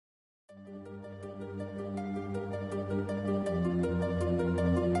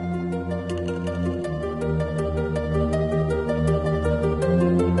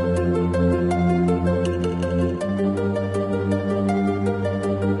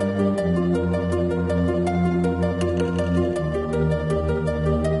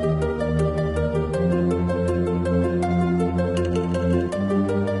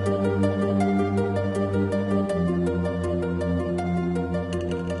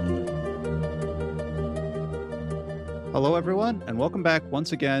Hello, everyone, and welcome back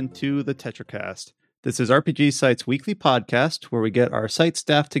once again to the TetraCast. This is RPG Site's weekly podcast where we get our site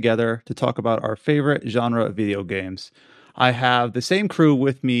staff together to talk about our favorite genre of video games. I have the same crew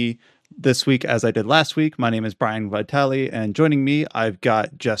with me this week as I did last week. My name is Brian Vitale, and joining me, I've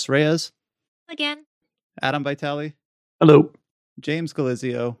got Jess Reyes. Again. Adam Vitale. Hello. James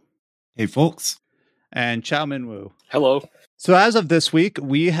Galizio. Hey, folks. And Chow Min Woo. Hello. So as of this week,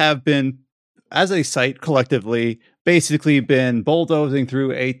 we have been, as a site collectively, basically been bulldozing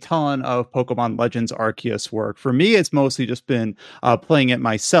through a ton of Pokemon Legends Arceus work. For me, it's mostly just been playing it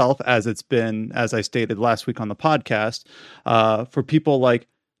myself, as it's been, as I stated last week on the podcast. For people like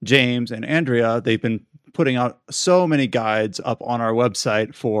James and Andrea, they've been putting out so many guides up on our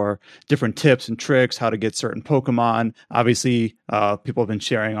website for different tips and tricks, how to get certain Pokemon. Obviously, people have been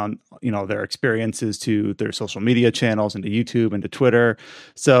sharing on, their experiences to their social media channels and to YouTube and to Twitter.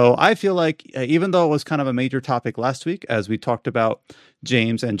 So I feel like even though it was kind of a major topic last week, as we talked about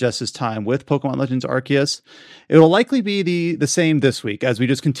James and Jess's time with Pokemon Legends Arceus, it will likely be the same this week as we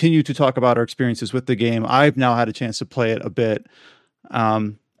just continue to talk about our experiences with the game. I've now had a chance to play it a bit.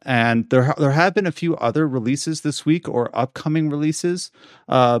 And there have been a few other releases this week or upcoming releases,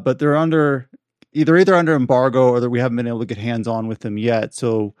 but they're either under embargo or that we haven't been able to get hands on with them yet.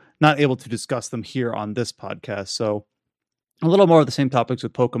 So not able to discuss them here on this podcast. So a little more of the same topics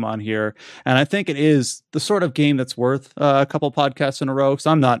with Pokemon here. And I think it is the sort of game that's worth a couple podcasts in a row.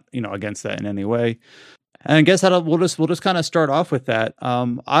 So I'm not, against that in any way. And I guess we'll just kind of start off with that.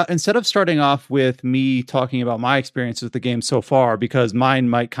 Instead of starting off with me talking about my experiences with the game so far, because mine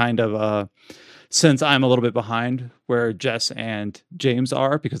might kind of, since I'm a little bit behind where Jess and James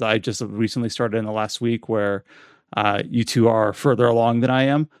are, because I just recently started in the last week where you two are further along than I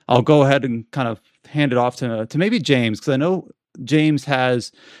am, I'll go ahead and kind of hand it off to maybe James, because I know James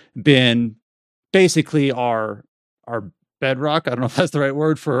has been basically our bedrock. I don't know if that's the right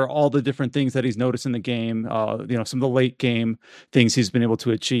word for all the different things that he's noticed in the game. Some of the late game things he's been able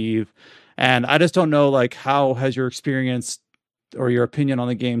to achieve. And I just don't know, like, how has your experience or your opinion on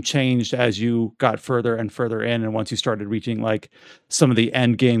the game changed as you got further and further in, and once you started reaching like some of the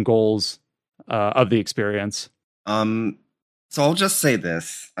end game goals of the experience? So I'll just say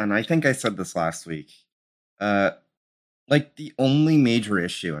this, and I think I said this last week. Like the only major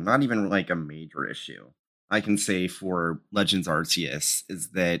issue, and not even like a major issue, I can say for Legends Arceus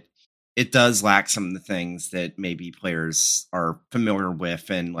is that it does lack some of the things that maybe players are familiar with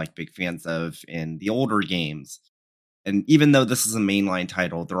and like big fans of in the older games. And even though this is a mainline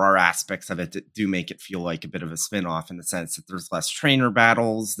title, there are aspects of it that do make it feel like a bit of a spin-off in the sense that there's less trainer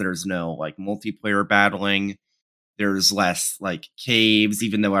battles, there's no like multiplayer battling, there's less like caves,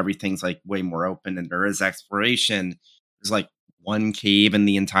 even though everything's like way more open and there is exploration. There's like one cave in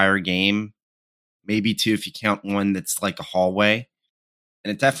the entire game. Maybe two if you count one that's like a hallway.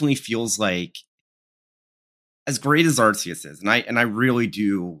 And it definitely feels like, as great as Arceus is, and I really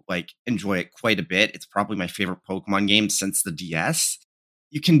do like enjoy it quite a bit. It's probably my favorite Pokemon game since the DS.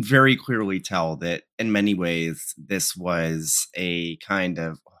 You can very clearly tell that in many ways this was a kind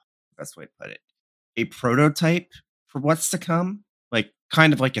of, best way to put it, a prototype for what's to come, like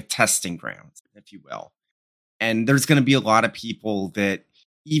kind of like a testing ground, if you will. And there's going to be a lot of people that,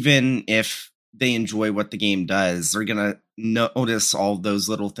 even if they enjoy what the game does, they're going to notice all those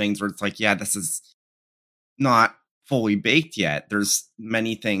little things where it's like, yeah, this is not fully baked yet. There's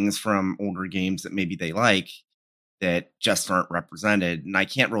many things from older games that maybe they like that just aren't represented. And I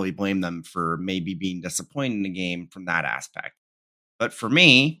can't really blame them for maybe being disappointed in the game from that aspect. But for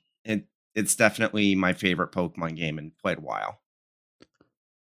me, it's definitely my favorite Pokemon game in quite a while.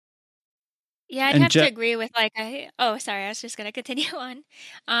 Yeah, I'd have to agree with sorry, I was just gonna continue on.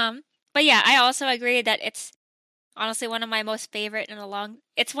 But yeah, I also agree that it's honestly one of my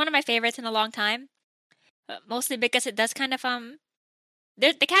it's one of my favorites in a long time. Mostly because it does kind of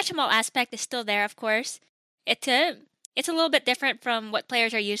the catch 'em all aspect is still there, of course. It's a little bit different from what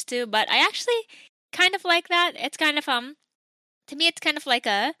players are used to, but I actually kind of like that. It's kind of to me it's kind of like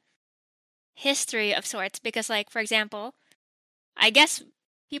a history of sorts, because like, for example, I guess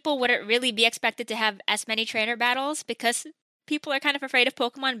people wouldn't really be expected to have as many trainer battles because people are kind of afraid of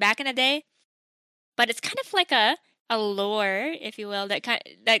Pokemon back in the day. But it's kind of like a lore, if you will, that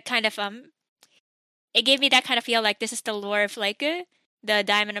kind of it gave me that kind of feel like this is the lore of like the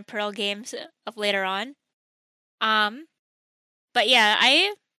Diamond and Pearl games of later on. But yeah,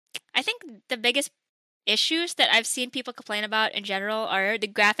 I think the biggest issues that I've seen people complain about in general are the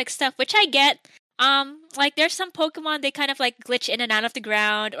graphic stuff, which I get. Like there's some Pokemon they kind of like glitch in and out of the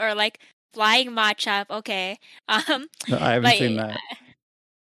ground, or like flying Machop. Okay, I haven't seen that.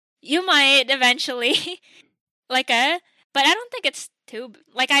 You might eventually. but I don't think it's too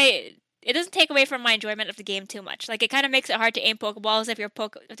it doesn't take away from my enjoyment of the game too much. Like, it kind of makes it hard to aim Pokeballs if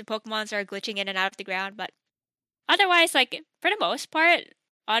if the Pokemons are glitching in and out of the ground. But otherwise, like, for the most part,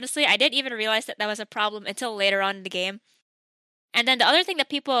 honestly, I didn't even realize that was a problem until later on in the game. And then the other thing that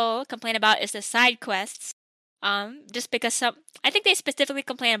people complain about is the side quests. Just because I think they specifically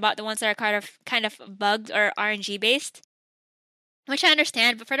complain about the ones that are kind of bugged or RNG based, which I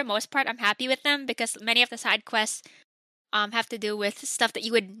understand. But for the most part, I'm happy with them because many of the side quests have to do with stuff that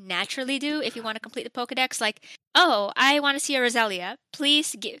you would naturally do if you want to complete the Pokedex. Like, oh, I want to see a Roselia.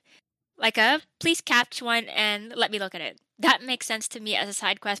 Please please catch one and let me look at it. That makes sense to me as a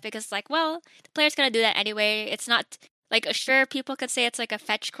side quest because, like, well, the player's gonna do that anyway. It's not like, sure, people could say it's like a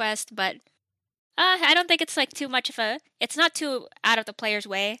fetch quest, but I don't think it's like too much of it's not too out of the player's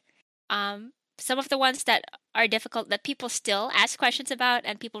way. Some of the ones that are difficult that people still ask questions about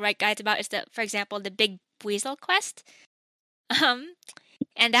and people write guides about is for example, the Big Weasel quest.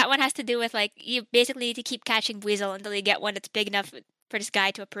 And that one has to do with, like, you basically need to keep catching Weasel until you get one that's big enough for this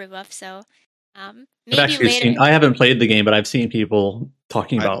guy to approve of. So, maybe later. I haven't played the game, but I've seen people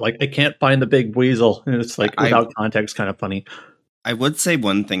talking about, like, I can't find the Big Weasel, and it's like without context, kind of funny. I would say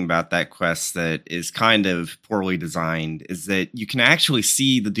one thing about that quest that is kind of poorly designed is that you can actually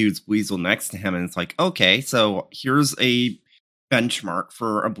see the dude's Weasel next to him, and it's like, okay, so here's a benchmark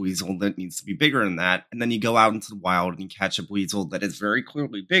for a Weasel that needs to be bigger than that, and then you go out into the wild and you catch a Weasel that is very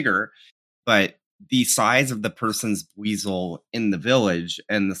clearly bigger, but the size of the person's Weasel in the village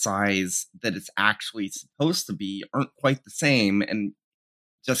and the size that it's actually supposed to be aren't quite the same, and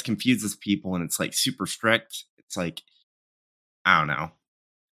just confuses people, and it's like super strict. It's like, I don't know.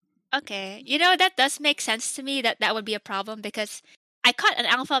 Okay, that does make sense to me that would be a problem because I caught an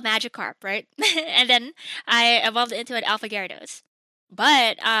Alpha Magikarp, right? And then I evolved it into an Alpha Gyarados.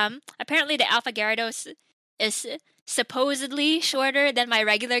 But apparently the Alpha Gyarados is supposedly shorter than my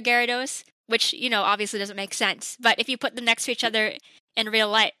regular Gyarados, which, obviously doesn't make sense. But if you put them next to each other in real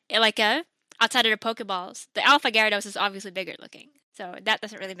life, like outside of the Pokeballs, the Alpha Gyarados is obviously bigger looking. So that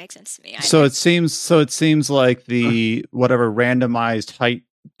doesn't really make sense to me either. So it seems like the whatever randomized height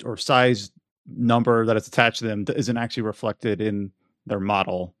or size number that it's attached to them isn't actually reflected in their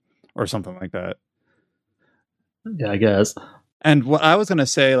model or something like that. Yeah, I guess. And what I was going to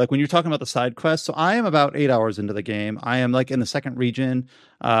say, like, when you're talking about the side quest, so I am about 8 hours into the game. I am like in the second region.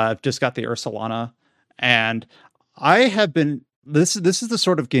 I've just got the Ursalana, and I have been. This is the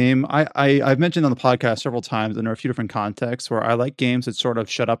sort of game I've mentioned on the podcast several times, and there are a few different contexts where I like games that sort of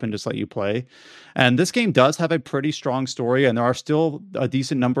shut up and just let you play. And this game does have a pretty strong story, and there are still a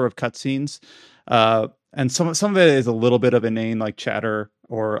decent number of cutscenes. And some of it is a little bit of inane, like chatter,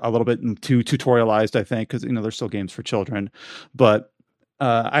 or a little bit too tutorialized, I think, because there's still games for children. But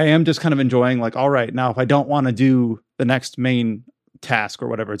I am just kind of enjoying, like, all right, now if I don't want to do the next main task or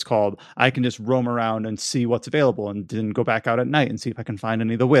whatever it's called, I can just roam around and see what's available, and then go back out at night and see if I can find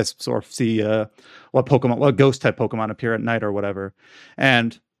any of the wisps, or see what ghost type Pokemon appear at night or whatever.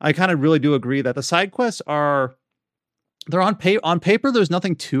 And I kind of really do agree that the side quests they're on paper. There's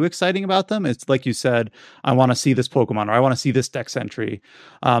nothing too exciting about them. It's like you said, I want to see this Pokemon, or I want to see this Dex entry.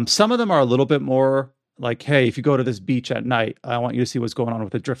 Some of them are a little bit more like, hey, if you go to this beach at night, I want you to see what's going on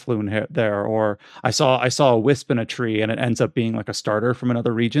with the Drifloon there. Or I saw a wisp in a tree, and it ends up being like a starter from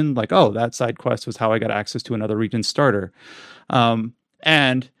another region. Like, oh, that side quest was how I got access to another region starter.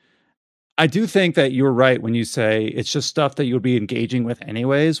 And I do think that you're right when you say it's just stuff that you would be engaging with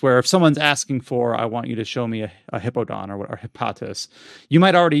anyways, where if someone's asking for, I want you to show me a Hippowdon or Hippopotas, you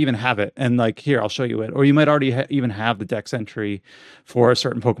might already even have it. And like, here, I'll show you it. Or you might already even have the Dex entry for a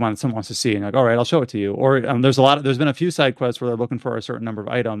certain Pokemon that someone wants to see. And like, all right, I'll show it to you. Or there's been a few side quests where they're looking for a certain number of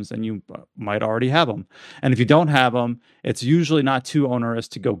items, and you might already have them. And if you don't have them, it's usually not too onerous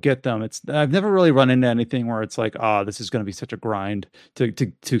to go get them. I've never really run into anything where it's like, this is going to be such a grind to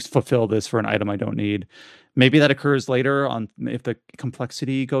fulfill this for an item I don't need. Maybe that occurs later on if the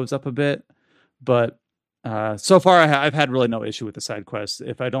complexity goes up a bit, but so far I've had really no issue with the side quests.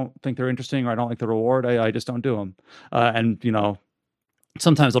 If I don't think they're interesting or I don't like the reward, I just don't do them. And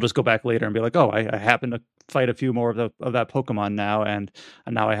sometimes I'll just go back later and be like, oh, I happen to fight a few more of that Pokemon now, and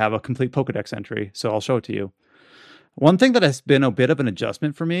now I have a complete Pokedex entry, so I'll show it to you. One thing that has been a bit of an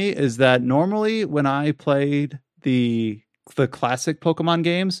adjustment for me is that normally when I played the classic Pokemon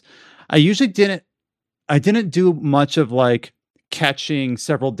games, I usually didn't do much of like catching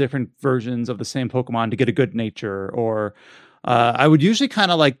several different versions of the same Pokemon to get a good nature, or I would usually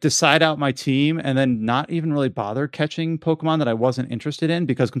kind of like decide out my team and then not even really bother catching Pokemon that I wasn't interested in,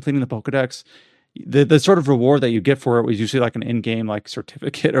 because completing the Pokedex, the sort of reward that you get for it was usually like an in-game like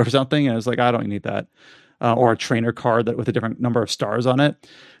certificate or something, and it's like, I don't need that. or a trainer card that with a different number of stars on it.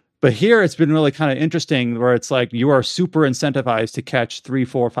 But here it's been really kind of interesting where it's like you are super incentivized to catch 3,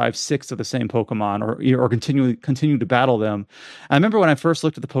 4, 5, 6 of the same Pokemon or continue to battle them. I remember when I first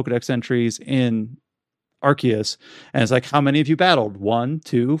looked at the Pokedex entries in Arceus, and it's like, how many have you battled? 1,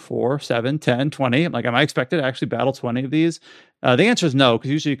 2, 4, 7, 10, 20. I'm like, am I expected to actually battle 20 of these? The answer is no,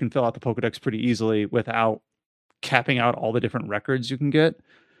 because usually you can fill out the Pokedex pretty easily without capping out all the different records you can get.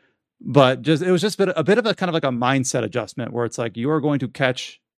 But it was just a bit of a kind of like a mindset adjustment where it's like you are going to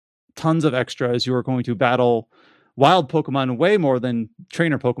catch tons of extras. You are going to battle wild Pokemon way more than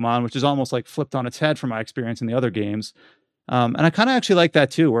trainer Pokemon, which is almost like flipped on its head from my experience in the other games. And I kind of actually like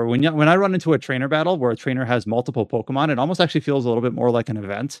that too, where when I run into a trainer battle where a trainer has multiple Pokemon, it almost actually feels a little bit more like an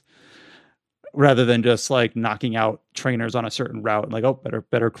event rather than just like knocking out trainers on a certain route and like, oh,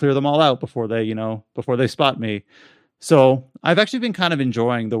 better clear them all out before they spot me. So I've actually been kind of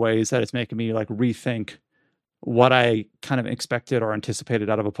enjoying the ways that it's making me like rethink what I kind of expected or anticipated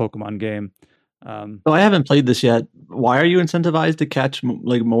out of a Pokemon game. So I haven't played this yet. Why are you incentivized to catch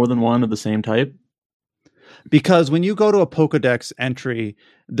like more than one of the same type? Because when you go to a Pokedex entry,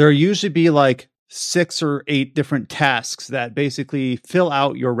 there usually be like 6 or 8 different tasks that basically fill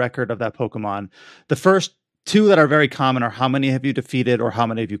out your record of that Pokemon. The first 2 that are very common are how many have you defeated or how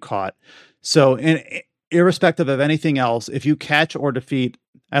many have you caught. So irrespective of anything else, if you catch or defeat,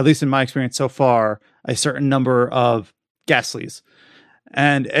 at least in my experience so far, a certain number of Gastlys,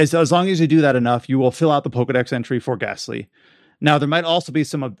 and as long as you do that enough, you will fill out the Pokedex entry for Gastly. Now, there might also be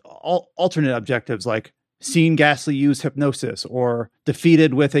some alternate objectives like seen Gastly use Hypnosis or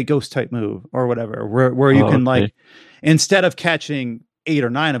defeated with a Ghost type move or whatever, where you can like, instead of catching 8 or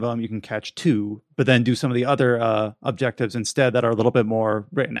 9 of them, you can catch 2, but then do some of the other objectives instead that are a little bit more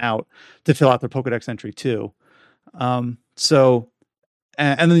written out to fill out their Pokedex entry too.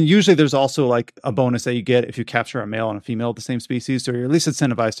 And then usually there's also like a bonus that you get if you capture a male and a female of the same species. So you're at least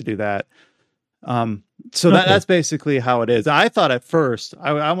incentivized to do that. That's basically how it is. I thought at first I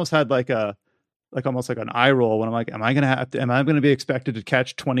almost had almost like an eye roll when I'm like, am I going to be expected to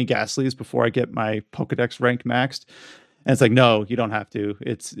catch 20 Gastlys before I get my Pokedex rank maxed? And it's like, no, you don't have to.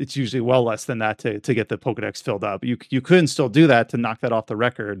 It's usually well less than that to get the Pokedex filled up. You couldn't still do that to knock that off the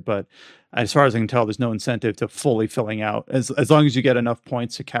record, but as far as I can tell, there's no incentive to fully filling out as long as you get enough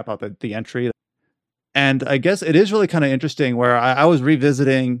points to cap out the entry. And I guess it is really kind of interesting where I was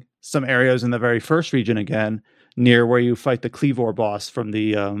revisiting some areas in the very first region again, near where you fight the Cleavor boss from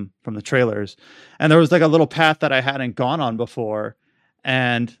the trailers. And there was like a little path that I hadn't gone on before.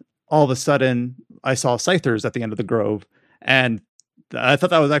 And all of a sudden I saw Scythers at the end of the grove. And I thought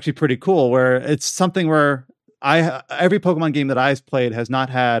that was actually pretty cool, where it's something where every Pokemon game that I've played has not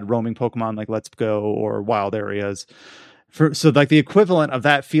had roaming Pokemon like Let's Go or wild areas. So like the equivalent of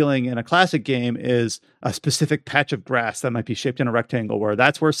that feeling in a classic game is a specific patch of grass that might be shaped in a rectangle where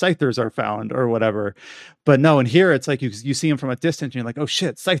that's where Scythers are found or whatever. But no, in here it's like you see them from a distance and you're like, oh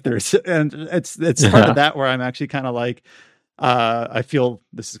shit, Scythers. And it's part of that where I'm actually kind of like, I feel,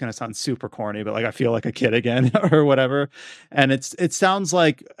 this is going to sound super corny, but like I feel like a kid again or whatever. And it sounds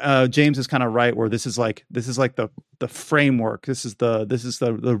like James is kind of right, where this is like the framework. This is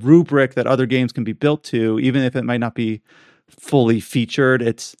the rubric that other games can be built to, even if it might not be fully featured.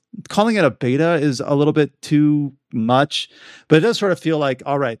 It's calling it a beta is a little bit too much, but it does sort of feel like,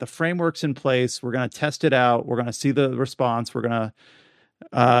 all right, the framework's in place. We're going to test it out. We're going to see the response. We're going to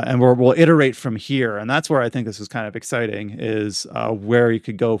and we'll iterate from here. And that's where I think this is kind of exciting, is where you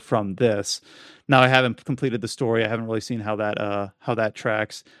could go from this. Now, I haven't completed the story. I haven't really seen how that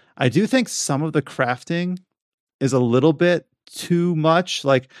tracks. I do think some of the crafting is a little bit too much.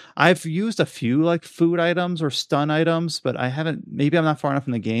 Like I've used a few like food items or stun items, but maybe I'm not far enough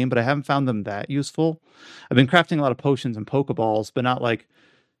in the game, but I haven't found them that useful. I've been crafting a lot of potions and Pokeballs, but not like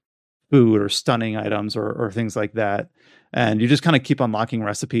food or stunning items or things like that. And you just kind of keep unlocking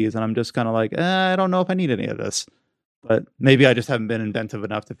recipes, and I'm just kind of like, I don't know if I need any of this. But maybe I just haven't been inventive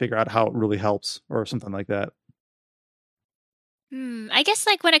enough to figure out how it really helps or something like that. I guess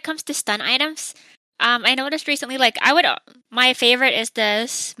like when it comes to stun items, I noticed recently, like my favorite is the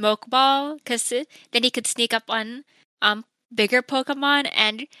Smoke Ball, because then you could sneak up on bigger Pokemon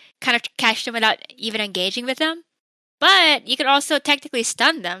and kind of catch them without even engaging with them. But you could also technically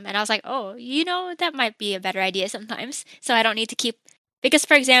stun them. And I was like, oh, that might be a better idea sometimes. So I don't need to keep... Because,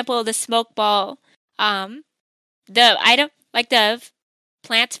 for example, the Smoke Ball, the item, like the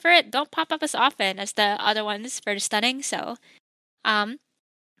plants for it, don't pop up as often as the other ones for the stunning. So,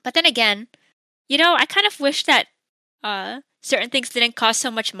 but then again, I kind of wish that certain things didn't cost so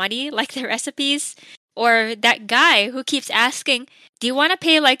much money, like the recipes. Or that guy who keeps asking, do you want to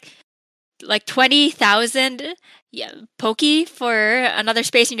pay like like 20,000 Poke for another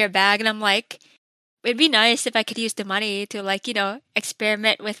space in your bag, and I'm like, it'd be nice if I could use the money to like,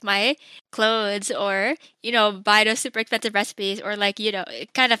 experiment with my clothes or, buy those super expensive recipes or like,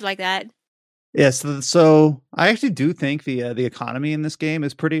 kind of like that. Yes, so I actually do think the economy in this game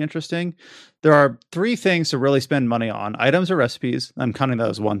is pretty interesting. There are 3 things to really spend money on: items or recipes. I'm counting that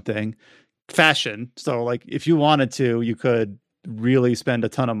as one thing. Fashion. So like if you wanted to, you could really spend a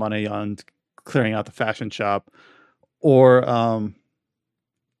ton of money on clearing out the fashion shop. Or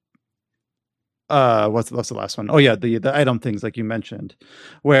what's the last one? Oh yeah, the item things like you mentioned.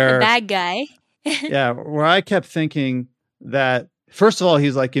 Where the bad guy. Yeah, where I kept thinking that first of all,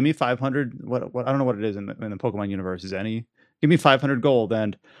 he's like, give me 500. What I don't know what it is in the Pokemon universe. Is any? Give me 500 gold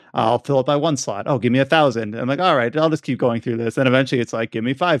and I'll fill it by 1 slot. Oh, give me 1,000. I'm like, all right, I'll just keep going through this. And eventually it's like, give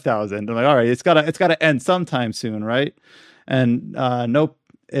me 5,000. I'm like, all right, it's gotta end sometime soon, right? And nope,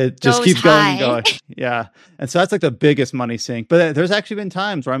 it just keeps going and going. Yeah. And so that's like the biggest money sink. But there's actually been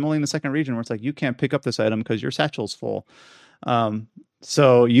times where I'm only in the second region where it's like, you can't pick up this item because your satchel's full.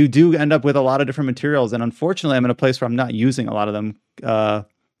 So you do end up with a lot of different materials. And unfortunately, I'm in a place where I'm not using a lot of them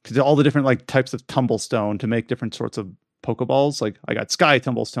because all the different like types of tumblestone to make different sorts of Pokeballs. Like I got sky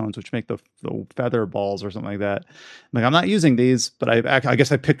tumblestones, which make the feather balls or something like that. Like I'm not using these, but I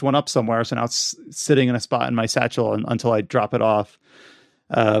guess I picked one up somewhere. So now it's sitting in a spot in my satchel until I drop it off.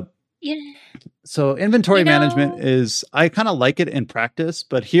 So inventory management is, I kind of like it in practice,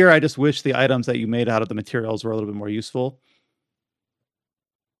 but here I just wish the items that you made out of the materials were a little bit more useful.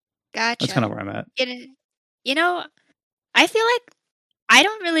 Gotcha. That's kind of where I'm at. I feel like I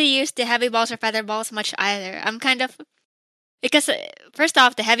don't really use the heavy balls or feather balls much either. I'm kind of, because first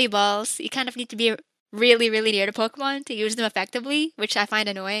off, the heavy balls, you kind of need to be really, really near the Pokemon to use them effectively, which I find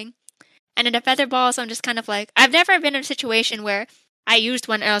annoying. And in the feather balls, I'm just kind of like, I've never been in a situation where I used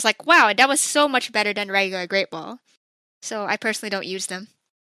one and I was like, wow, that was so much better than regular Great Ball. So I personally don't use them.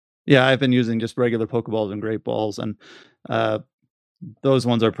 Yeah, I've been using just regular Pokeballs and Great Balls, and those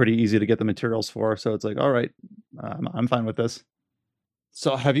ones are pretty easy to get the materials for. So it's like, all right, I'm fine with this.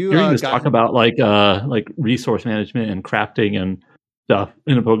 So have you talk about like resource management and crafting and stuff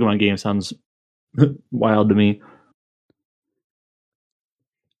in a Pokemon game? Sounds wild to me.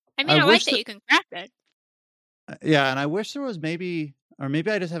 I mean, I like that you can craft it. Yeah, and I wish there was maybe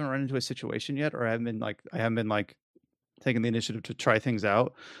I just haven't run into a situation yet, or I haven't been taking the initiative to try things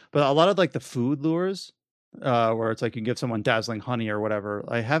out. But a lot of like the food lures, where it's like you can give someone dazzling honey or whatever,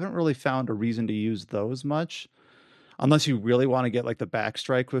 I haven't really found a reason to use those much. Unless you really want to get like the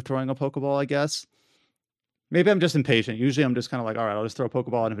backstrike with throwing a Pokeball, I guess. Maybe I'm just impatient. Usually I'm just kind of like, all right, I'll just throw a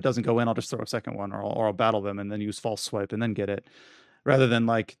Pokeball, and if it doesn't go in, I'll just throw a second one, or I'll battle them and then use False Swipe and then get it. Rather than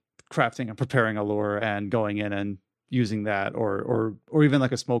like crafting and preparing a lure and going in and using that, or even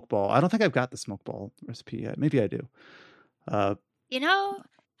like a Smoke Ball. I don't think I've got the Smoke Ball recipe yet. Maybe I do. I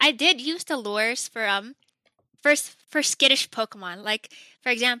did use the lures for skittish Pokemon. Like, for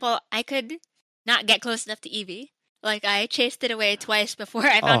example, I could not get close enough to Eevee. Like, I chased it away twice before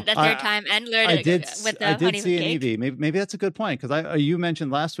I found it the third time and lured it with the honey see an cake. Eevee. Maybe that's a good point, because you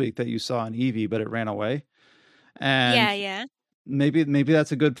mentioned last week that you saw an Eevee, but it ran away. And yeah. Maybe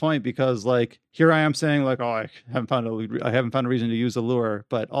that's a good point, because like here I am saying like, oh, I haven't found a reason to use a lure,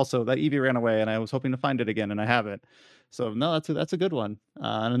 but also that Eevee ran away and I was hoping to find it again and I haven't. So no, that's a good one.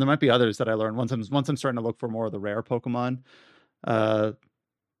 And there might be others that I learned once I'm starting to look for more of the rare Pokemon.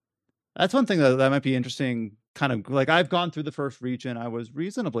 That's one thing that might be interesting. Kind of like I've gone through the first region, I was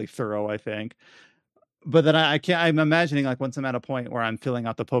reasonably thorough, I think. But then I'm imagining like once I'm at a point where I'm filling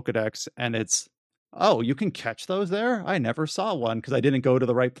out the Pokedex and it's, oh, you can catch those there? I never saw one because I didn't go to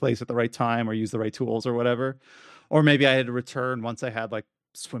the right place at the right time or use the right tools or whatever. Or maybe I had to return once I had like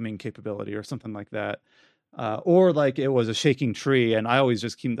swimming capability or something like that. Or like it was a shaking tree and I always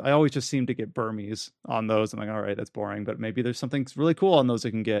just seem to get Burmese on those. I'm like, all right, that's boring, but maybe there's something really cool on those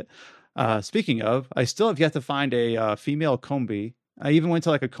I can get. Speaking of, I still have yet to find a female Combee. I even went to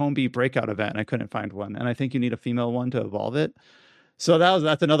like a Combee breakout event and I couldn't find one. And I think you need a female one to evolve it. So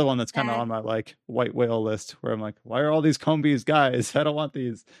that's another one that's kind of on my like white whale list where I'm like, why are all these Combees guys? I don't want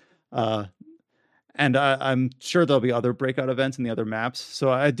these. And I'm sure there'll be other breakout events in the other maps. So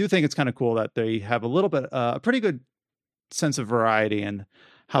I do think it's kind of cool that they have a little bit, a pretty good sense of variety in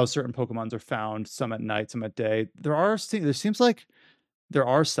how certain Pokemons are found. Some at night, some at day. There seems like there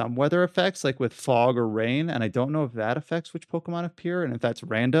are some weather effects, like with fog or rain, and I don't know if that affects which Pokemon appear, and if that's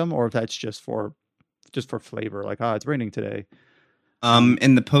random or if that's just for flavor. Like, it's raining today.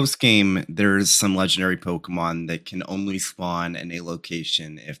 In the post game, there's some legendary Pokemon that can only spawn in a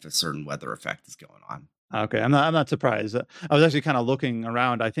location if a certain weather effect is going on. Okay, I'm not surprised. I was actually kind of looking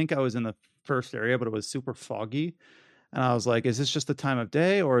around. I think I was in the first area, but it was super foggy, and I was like, "Is this just the time of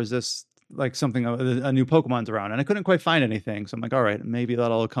day, or is this like something a new Pokemon's around?" And I couldn't quite find anything, so I'm like, "All right, maybe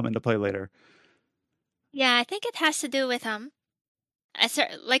that'll come into play later." Yeah, I think it has to do with I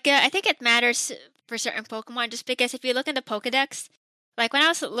think it matters for certain Pokemon just because if you look in the Pokedex, like when I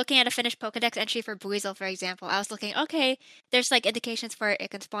was looking at a finished Pokedex entry for Buizel, for example, I was looking, okay, there's like indications for it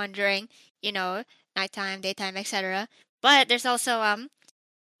can spawn during, nighttime, daytime, etc. But there's also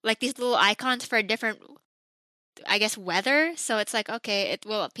like these little icons for different, I guess, weather. So it's like, okay, it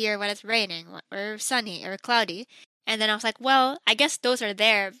will appear when it's raining or sunny or cloudy. And then I was like, well, I guess those are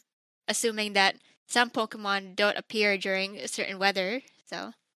there, assuming that some Pokemon don't appear during a certain weather.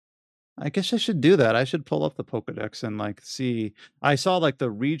 So I guess I should do that. I should pull up the Pokedex and like see. I saw like the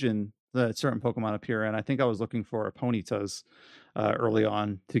region that certain Pokemon appear in. I think I was looking for Ponytas early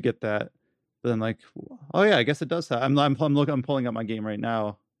on to get that. But then like, oh yeah, I guess it does have. I'm pulling up my game right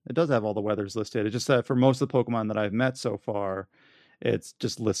now. It does have all the weathers listed. It's just that for most of the Pokemon that I've met so far, it's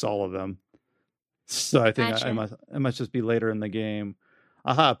just lists all of them. So I think gotcha. it must just be later in the game.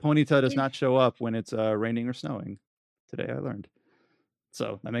 Aha, Ponyta does not show up when it's raining or snowing. Today I learned.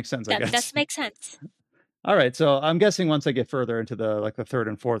 So that makes sense, I That guess. does make sense. All right, so I'm guessing once I get further into the third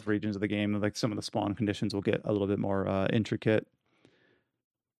and fourth regions of the game, like some of the spawn conditions will get a little bit more intricate.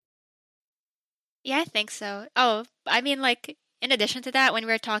 Yeah, I think so. Oh, I mean, like in addition to that, when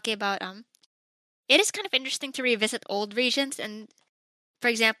we were talking about it is kind of interesting to revisit old regions. And for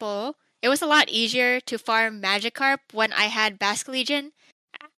example, it was a lot easier to farm Magikarp when I had Basculegion.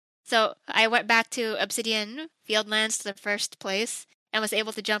 So I went back to Obsidian Fieldlands, the first place, and was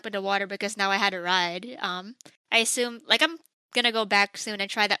able to jump into water because now I had a ride. I assume, like, I'm gonna go back soon and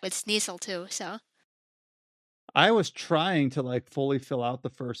try that with Sneasel too. So I was trying to like fully fill out the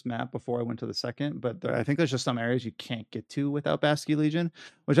first map before I went to the second, but I think there's just some areas you can't get to without Basculegion,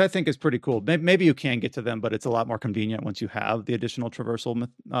 which I think is pretty cool. Maybe you can get to them, but it's a lot more convenient once you have the additional traversal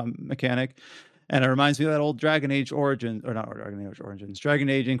mechanic. And it reminds me of that old Dragon Age Origins, or not Dragon Age Origins, Dragon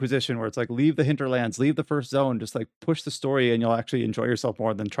Age Inquisition, where it's like leave the hinterlands, leave the first zone, just like push the story, and you'll actually enjoy yourself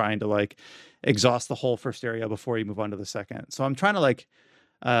more than trying to like exhaust the whole first area before you move on to the second. So I'm trying to like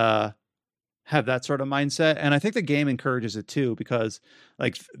have that sort of mindset, and I think the game encourages it too, because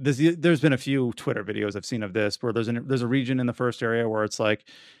like there's been a few Twitter videos I've seen of this where there's a region in the first area where it's like,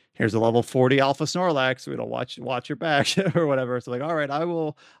 here's a level 40 Alpha Snorlax, we don't watch your back or whatever. It's like, all right, I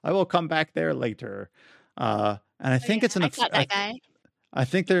will come back there later. And I think it's I fought that guy. I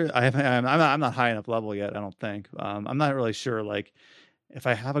think I'm not high enough level yet, I don't think. I'm not really sure like if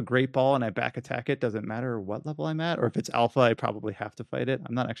I have a great ball and I back attack it, does it matter what level I'm at? Or if it's alpha, I probably have to fight it.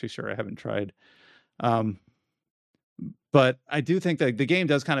 I'm not actually sure. I haven't tried. Um, but I do think that the game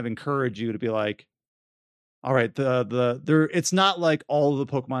does kind of encourage you to be like, all right, it's not like all of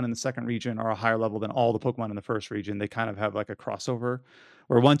the Pokemon in the second region are a higher level than all the Pokemon in the first region. They kind of have like a crossover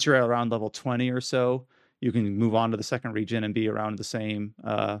where once you're around level 20 or so, you can move on to the second region and be around the same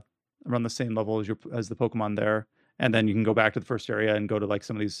level as the Pokemon there. And then you can go back to the first area and go to like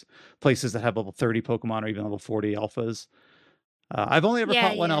some of these places that have level 30 Pokemon or even level 40 alphas. I've only ever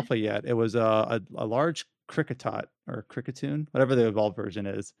caught one alpha yet. It was a large Kricketot or Kricketune, whatever the evolved version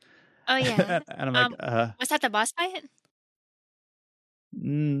is. Oh yeah. And I'm like, was that the boss fight?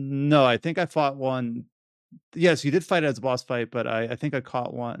 No, I think I fought one. Yes, you did fight it as a boss fight, but I think I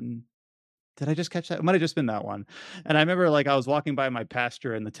caught one. Did I just catch that? It might have just been that one. And I remember like I was walking by my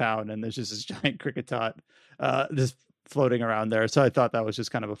pasture in the town and there's just this giant Kricketot just floating around there. So I thought that was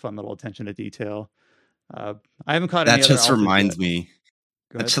just kind of a fun little attention to detail. I haven't caught any That other just alphas reminds yet. me.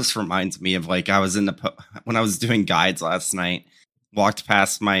 That just reminds me of like I was when I was doing guides last night, walked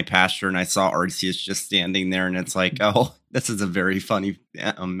past my pasture and I saw Arceus just standing there, and it's like, oh, this is a very funny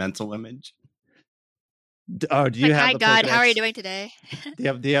mental image. Do you like, have hi the God, Pokedex? how are you doing today? do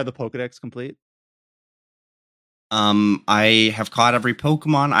you have the Pokedex complete? I have caught every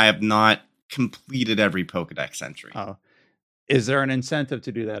Pokemon. I have not completed every Pokedex entry. Oh, is there an incentive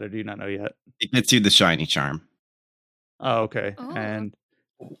to do that, or do you not know yet? It gets you the shiny charm. Oh, okay. Oh. And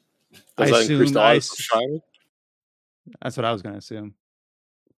does that increase the odds of shiny? That's what I was going to assume.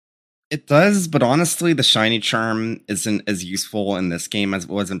 It does, but honestly, the shiny charm isn't as useful in this game as it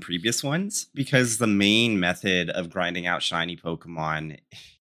was in previous ones, because the main method of grinding out shiny Pokemon,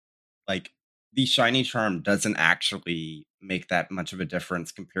 like the shiny charm, doesn't actually make that much of a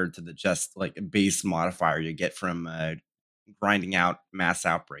difference compared to the just like base modifier you get from grinding out mass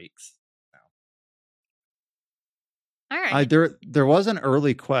outbreaks. All right. There was an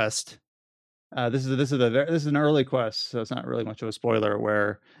early quest This is an early quest, so it's not really much of a spoiler.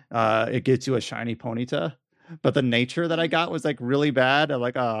 Where it gets you a shiny Ponyta, but the nature that I got was like really bad. I'm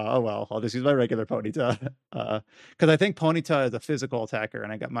like, oh well, I'll just use my regular Ponyta, because I think Ponyta is a physical attacker,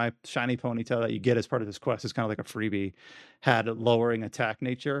 and I got my shiny Ponyta that you get as part of this quest is kind of like a freebie, had lowering attack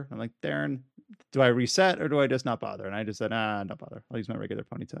nature. I'm like, Darren, do I reset or do I just not bother? And I just said, don't bother. I'll use my regular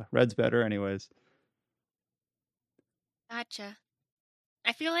Ponyta. Red's better, anyways. Gotcha.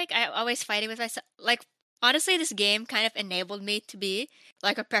 I feel like I always fighting with myself. Like, honestly, this game kind of enabled me to be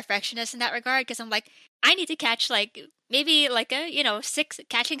like a perfectionist in that regard, because I'm like, I need to catch like maybe like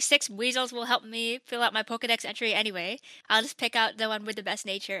catching 6 weasels will help me fill out my Pokedex entry anyway. I'll just pick out the one with the best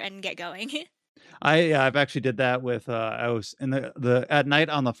nature and get going. I've actually did that with I was in the at night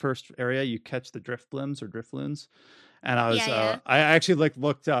on the first area you catch the Drifblims or Drifloons. And I was, Yeah. I actually like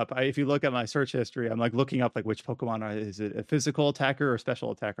looked up. If you look at my search history, I'm like looking up like which Pokemon is it, a physical attacker or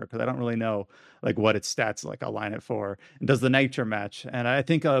special attacker? Because I don't really know like what its stats like align it for, and does the nature match? And I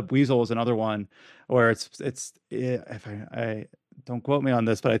think Weasel is another one where if I don't quote me on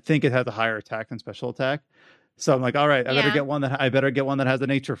this, but I think it has a higher attack than special attack. So I'm like, all right, I better get one that has the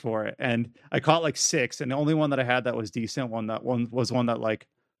nature for it. And I caught like 6, and the only one that I had that was decent one was one that like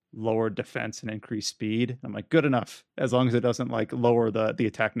lowered defense and increased speed. I'm like, good enough, as long as it doesn't like lower the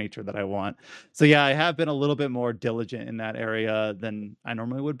attack nature that I want. So yeah, I have been a little bit more diligent in that area than I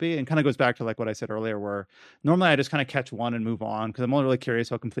normally would be, and kind of goes back to like what I said earlier, where normally I just kind of catch one and move on because I'm only really curious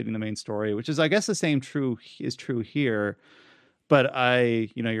about completing the main story, which is I guess the same is true here. But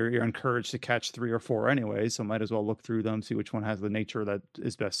you're encouraged to catch 3 or 4 anyway, so might as well look through them, see which one has the nature that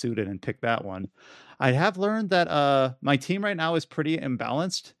is best suited, and pick that one. I have learned that my team right now is pretty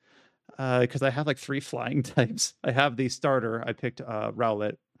imbalanced, because I have like 3 flying types. I have the starter. I picked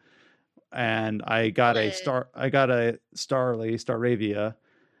Rowlet, and I got a Staravia,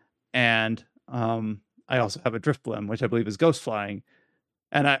 and I also have a Drifblim, which I believe is ghost flying.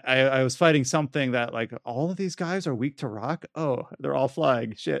 And I was fighting something that like all of these guys are weak to rock. Oh, they're all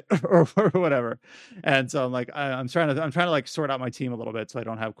flying shit or whatever. And so I'm like, I'm trying to like sort out my team a little bit so I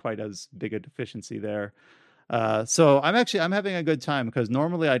don't have quite as big a deficiency there. So I'm having a good time, because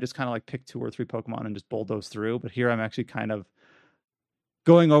normally I just kind of like pick 2 or 3 Pokemon and just bulldoze through. But here I'm actually kind of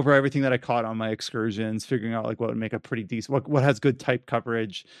going over everything that I caught on my excursions, figuring out like what would make a pretty decent, what has good type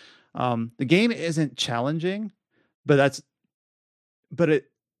coverage. The game isn't challenging, but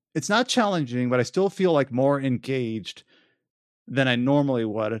it's not challenging, but I still feel like more engaged than I normally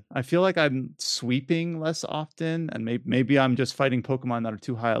would. I feel like I'm sweeping less often, and maybe I'm just fighting Pokemon that are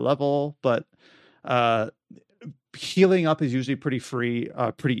too high a level, but healing up is usually pretty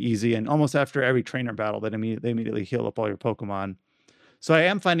easy, and almost after every trainer battle they immediately heal up all your Pokemon. So I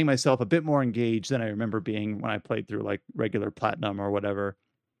am finding myself a bit more engaged than I remember being when I played through like regular Platinum or whatever.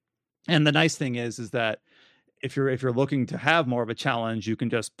 And the nice thing is that if you're looking to have more of a challenge, you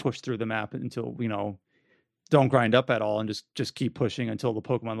can just push through the map until, don't grind up at all, and just keep pushing until the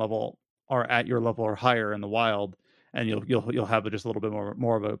Pokemon level are at your level or higher in the wild, and you'll have just a little bit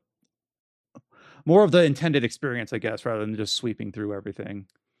more of the intended experience, I guess, rather than just sweeping through everything.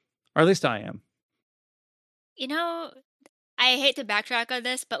 Or at least I am. I hate to backtrack on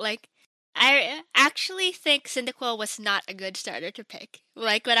this, but like, I actually think Cyndaquil was not a good starter to pick.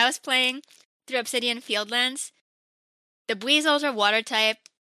 Like, when I was playing through Obsidian Fieldlands, the Buizos are water type,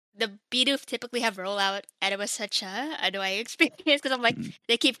 the Bidoof typically have rollout, and it was such a annoying experience because I'm like,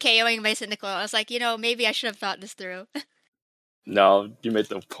 they keep KOing my Cyndaquil. I was like, maybe I should have thought this through. No, you made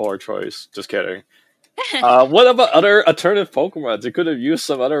the poor choice. Just kidding. What about other alternative Pokemon? You could have used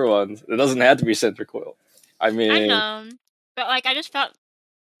some other ones. It doesn't have to be Cyndaquil. I mean, I know, but like, I just felt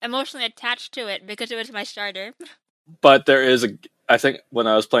emotionally attached to it because it was my starter. But there is I think when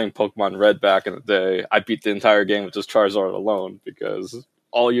I was playing Pokemon Red back in the day, I beat the entire game with just Charizard alone, because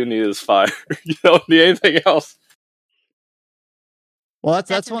all you need is fire. You don't need anything else. Well,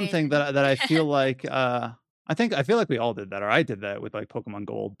 that's one thing that I feel like I feel like we all did that, or I did that with like Pokemon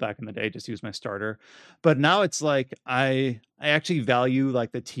Gold back in the day, just use my starter. But now it's like I actually value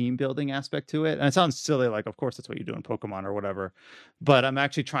like the team building aspect to it. And it sounds silly, like of course that's what you do in Pokemon or whatever. But I'm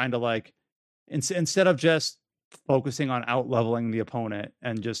actually trying to like instead of just focusing on out leveling the opponent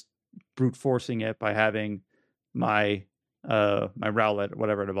and just brute forcing it by having my my Rowlet,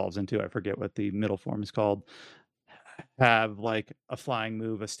 whatever it evolves into, I forget what the middle form is called, have like a flying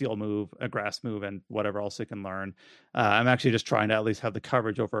move, a steel move, a grass move, and whatever else it can learn. I'm actually just trying to at least have the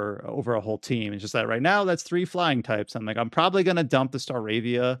coverage over a whole team. It's just that right now that's 3 flying types. I'm like, I'm probably gonna dump the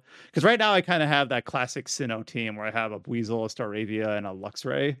Staravia, because right now I kind of have that classic Sinnoh team where I have a Weasel, a Staravia, and a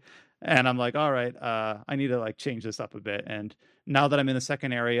Luxray. And I'm like, all right, I need to like change this up a bit. And now that I'm in the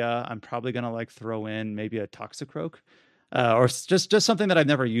second area, I'm probably gonna like throw in maybe a Toxicroak, or just something that I've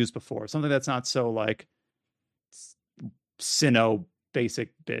never used before, something that's not so like Sinnoh basic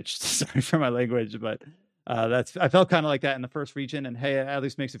bitch. Sorry for my language, but I felt kind of like that in the first region, and hey, it at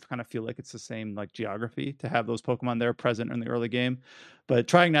least makes it kind of feel like it's the same like geography to have those Pokemon there present in the early game. But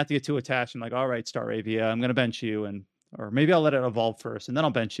trying not to get too attached, I'm like, all right, Staravia, I'm gonna bench you, or maybe I'll let it evolve first, and then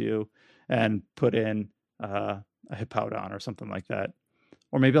I'll bench you and put in a Hippowdon or something like that.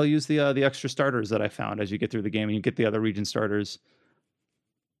 Or maybe I'll use the extra starters that I found as you get through the game and you get the other region starters.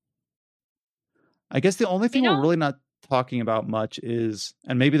 I guess the only thing we're really not talking about much is,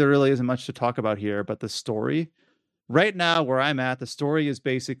 and maybe there really isn't much to talk about here, but the story. Right now, where I'm at, the story is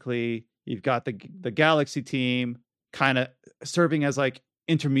basically you've got the Galaxy team kind of serving as like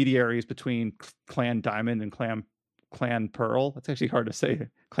intermediaries between Clan Diamond and Clan Pearl. That's actually hard to say,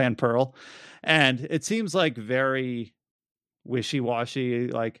 Clan Pearl. And it seems like very wishy-washy,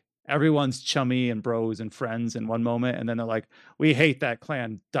 like everyone's chummy and bros and friends in one moment, and then they're like, we hate that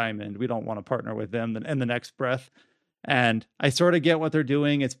Clan Diamond, we don't want to partner with them in the next breath. And I sort of get what they're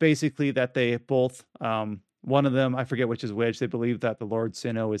doing. It's basically that they both one of them, I forget which is which, they believe that the Lord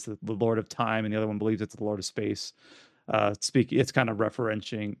Sinnoh is the Lord of Time, and the other one believes it's the Lord of Space. It's kind of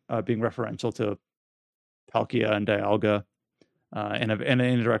being referential to Palkia and Dialga in an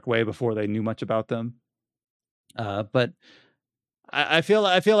indirect way before they knew much about them. But I feel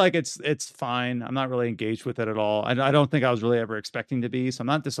like it's fine. I'm not really engaged with it at all. I don't think I was really ever expecting to be, so I'm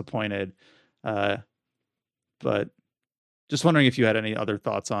not disappointed. But just wondering if you had any other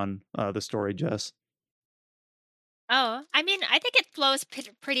thoughts on the story, Jess. Oh, I mean, I think it flows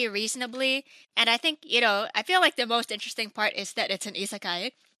pretty reasonably, and I think, I feel like the most interesting part is that it's an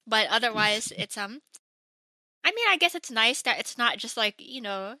isekai, but otherwise it's I mean, I guess it's nice that it's not just like,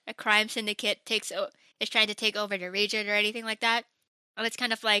 a crime syndicate is trying to take over the region or anything like that. And it's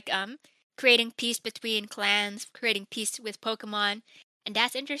kind of like creating peace between clans, creating peace with Pokemon, and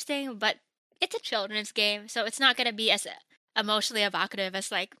that's interesting, but it's a children's game, so it's not going to be as emotionally evocative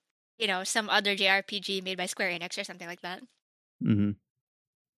as like, some other JRPG made by Square Enix or something like that. Mm-hmm.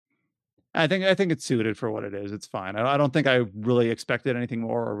 I think it's suited for what it is. It's fine. I don't think I really expected anything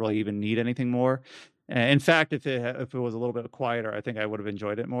more or really even need anything more. In fact, if it was a little bit quieter, I think I would have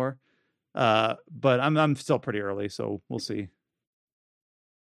enjoyed it more. But I'm still pretty early, so we'll see.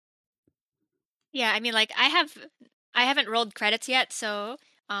 Yeah, I mean, like I haven't rolled credits yet, so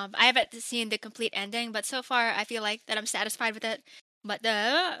I haven't seen the complete ending. But so far, I feel like that I'm satisfied with it. But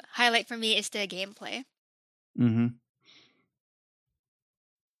the highlight for me is the gameplay. Mm-hmm.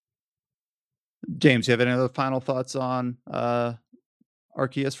 James, you have any other final thoughts on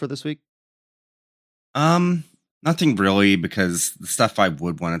Arceus for this week? Nothing really, because the stuff I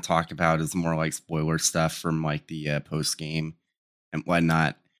would want to talk about is more like spoiler stuff from like the post game and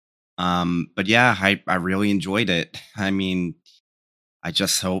whatnot. But yeah, I really enjoyed it. I mean, I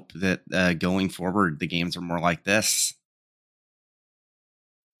just hope that going forward, the games are more like this.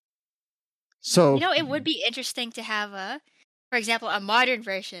 So, it would be interesting to have for example, a modern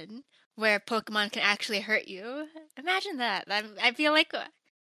version where Pokemon can actually hurt you. Imagine that. I feel like,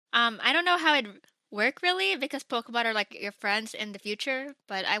 I don't know how it'd work really, because Pokemon are like your friends in the future,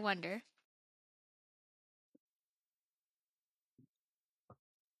 but I wonder.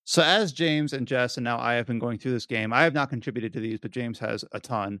 So as James and Jess and now I have been going through this game, I have not contributed to these, but James has a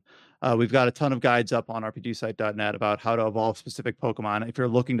ton. We've got a ton of guides up on rpgsite.net about how to evolve specific Pokemon. If you're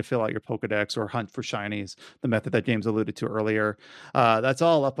looking to fill out your Pokedex or hunt for shinies, the method that James alluded to earlier, that's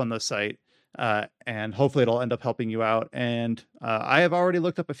all up on the site. And hopefully it'll end up helping you out. And I have already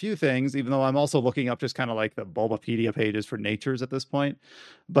looked up a few things, even though I'm also looking up just kind of like the Bulbapedia pages for natures at this point.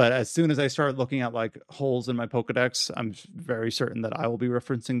 But as soon as I start looking at like holes in my Pokedex, I'm very certain that I will be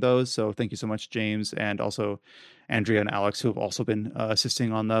referencing those. So thank you so much, James, and also Andrea and Alex, who have also been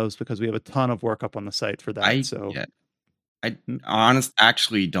assisting on those, because we have a ton of work up on the site for that. I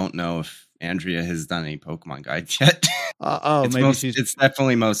actually don't know if Andrea has done any Pokemon guides yet. It's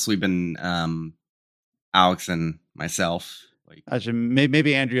definitely mostly been Alex and myself. Actually,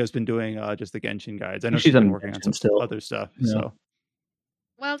 maybe Andrea's been doing just the Genshin guides. I know she's been working on some other stuff. Yeah. So,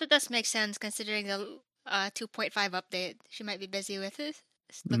 well, that does make sense considering the 2.5 update. She might be busy with it,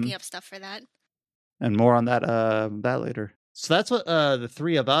 looking up stuff for that. And more on that later. So that's what the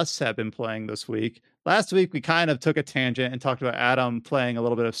three of us have been playing this week. Last week, we kind of took a tangent and talked about Adam playing a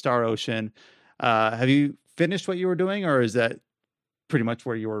little bit of Star Ocean. Have you finished what you were doing, or is that pretty much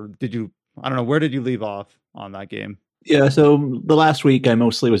where you were? I don't know, where did you leave off on that game? Yeah, so the last week I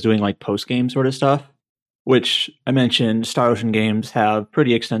mostly was doing like post-game sort of stuff. which I mentioned, Star Ocean games have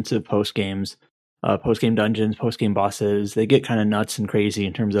pretty extensive post-game dungeons, post-game bosses. They get kind of nuts and crazy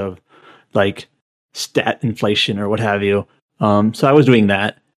in terms of like stat inflation or what have you. So I was doing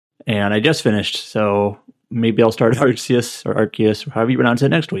that, and I just finished. So maybe I'll start Arceus or however you pronounce it,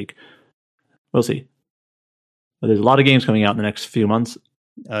 next week. We'll see. But there's a lot of games coming out in the next few months.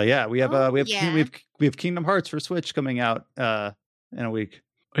 Yeah, we have Kingdom Hearts for Switch coming out in a week.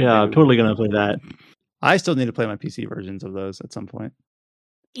 Yeah, I'm totally gonna play that. I still need to play my PC versions of those at some point.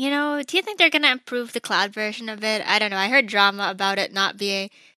 Do you think they're going to improve the cloud version of it? I don't know. I heard drama about it not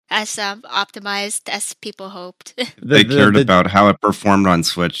being as optimized as people hoped. They cared about how it performed on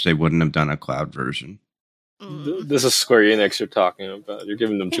Switch. They wouldn't have done a cloud version. This is Square Enix you're talking about. You're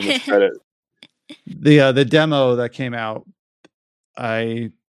giving them too much credit. The demo that came out,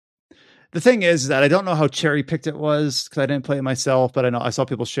 the thing is that I don't know how cherry picked it was because I didn't play it myself, but I saw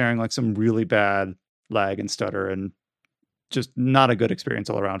people sharing like some really bad lag and stutter and just not a good experience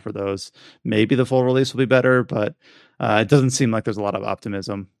all around for those. Maybe the full release will be better, but it doesn't seem like there's a lot of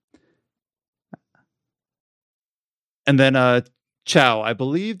optimism. And then Chow, I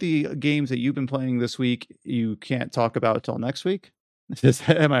believe the games that you've been playing this week you can't talk about until next week.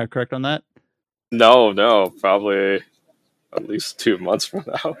 Am I correct on that? No, probably at least 2 months from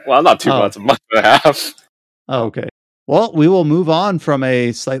now. Well, not 2 months, a month and a half. Oh, okay. Well, we will move on from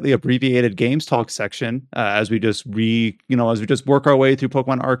a slightly abbreviated games talk section as we just work our way through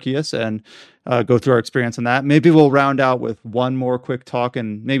Pokemon Arceus and go through our experience on that. Maybe we'll round out with one more quick talk,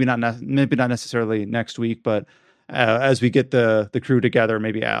 and maybe not necessarily next week, but as we get the crew together,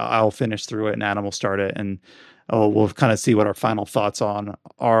 maybe I'll finish through it and Adam will start it, and we'll kind of see what our final thoughts are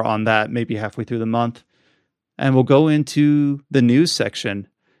on that. Maybe halfway through the month, and we'll go into the news section.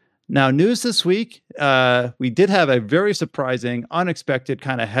 Now, news this week, we did have a very surprising, unexpected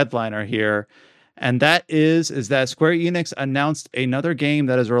kind of headliner here, and that is that Square Enix announced another game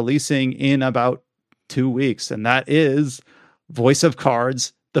that is releasing in about 2 weeks, and that is Voice of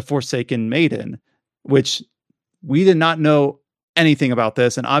Cards: The Forsaken Maiden, which we did not know anything about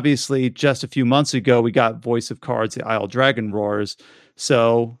this, and obviously just a few months ago we got Voice of Cards: The Isle Dragon Roars,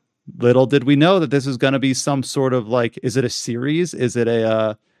 so little did we know that this is going to be some sort of like, is it a series? Is it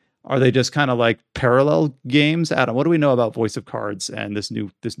are they just kind of like parallel games? Adam, what do we know about Voice of Cards and this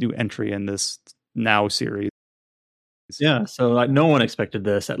new entry in this now series? Yeah, so no one expected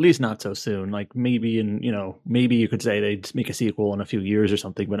this, at least not so soon. Like maybe you could say they'd make a sequel in a few years or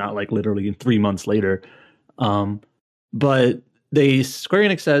something, but not like literally 3 months later. But Square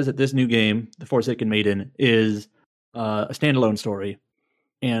Enix says that this new game, The Forsaken Maiden, is a standalone story,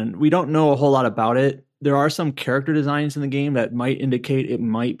 and we don't know a whole lot about it. There are some character designs in the game that might indicate it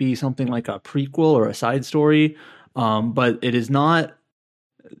might be something like a prequel or a side story, but it is not,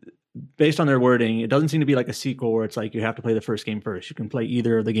 based on their wording, it doesn't seem to be like a sequel where it's like you have to play the first game first. You can play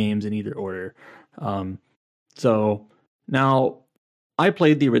either of the games in either order. So now I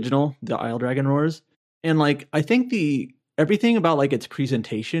played the original, the Isle Dragon Roars, and like I think everything about like its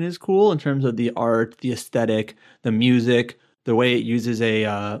presentation is cool in terms of the art, the aesthetic, the music, the way it uses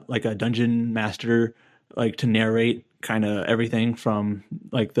a dungeon master like to narrate kind of everything from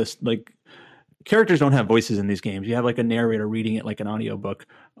like this. Like characters don't have voices in these games. You have like a narrator reading it like an audiobook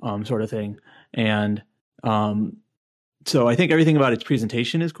sort of thing. And so I think everything about its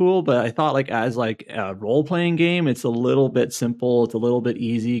presentation is cool, but I thought like as like a role-playing game, it's a little bit simple. It's a little bit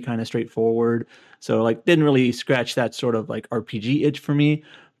easy, kind of straightforward. So like didn't really scratch that sort of like RPG itch for me,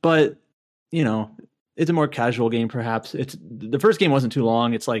 but it's a more casual game perhaps. The first game wasn't too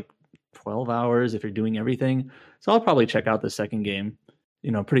long. It's like 12 hours if you're doing everything. So I'll probably check out the second game,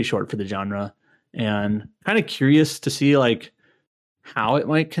 pretty short for the genre, and kind of curious to see like how it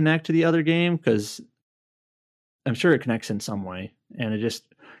might connect to the other game, because I'm sure it connects in some way. And it's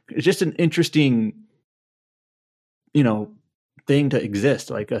just an interesting, thing to exist,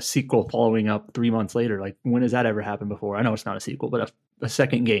 like a sequel following up 3 months later. Like when has that ever happened before? I know it's not a sequel, but a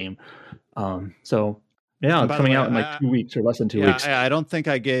second game. So yeah, it's coming out in like 2 weeks or less than 2 weeks. I don't think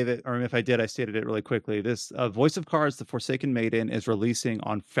I gave it, or if I did, I stated it really quickly. This Voice of Cards: The Forsaken Maiden is releasing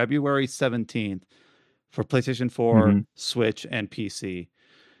on February 17th for PlayStation 4, Switch, and PC.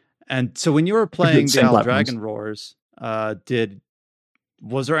 And so when you were playing the Isle Dragon Roars,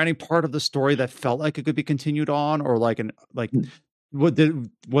 was there any part of the story that felt like it could be continued on, or was there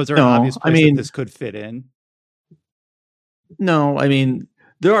an obvious place that this could fit in? No, I mean,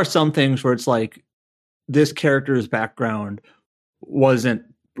 there are some things where it's like this character's background wasn't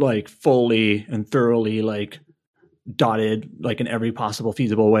like fully and thoroughly like dotted like in every possible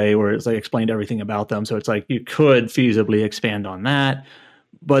feasible way, where it's like explained everything about them. So it's like you could feasibly expand on that.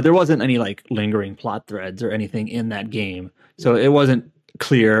 but there wasn't any like lingering plot threads or anything in that game, so it wasn't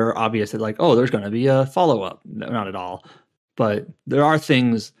clear or obvious that like, oh, there's going to be a follow-up. No, not at all. But there are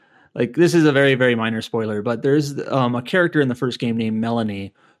things like, this is a very, very minor spoiler, but there's a character in the first game named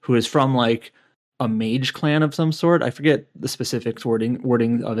Melanie who is from like a mage clan of some sort. I forget the specifics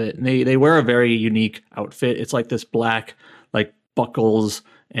wording of it. And they wear a very unique outfit. It's like this black like buckles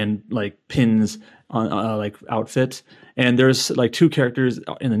and like pins on like outfit. And there's like two characters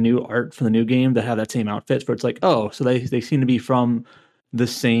in the new art for the new game that have that same outfit. So it's like, oh, so they seem to be from the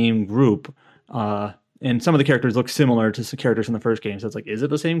same group. And some of the characters look similar to some characters from the first game. So it's like, is it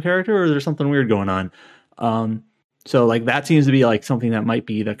the same character or is there something weird going on? So like that seems to be like something that might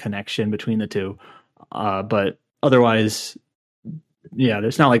be the connection between the two. But otherwise, yeah,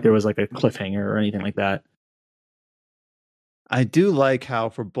 it's not like there was like a cliffhanger or anything like that. I do like how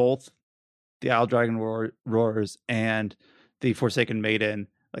for both the Isle Dragon Roars and the Forsaken Maiden,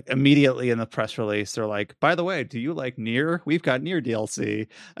 like immediately in the press release, they're like, by the way, do you like Nier? We've got Nier DLC.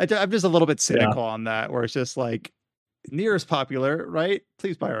 I'm just a little bit cynical on that, where it's just like, Nier is popular, right?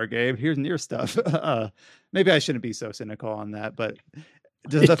 Please buy our game. Here's Nier stuff. Maybe I shouldn't be so cynical on that, but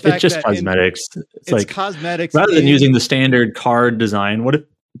the fact it's just that cosmetics. It's like cosmetics. Rather than using the standard card design, what if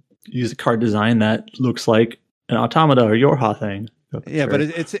you use a card design that looks like an Automata or Yorha thing? Yeah, but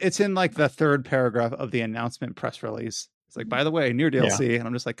it's in like the third paragraph of the announcement press release. It's like, by the way, Nier DLC, and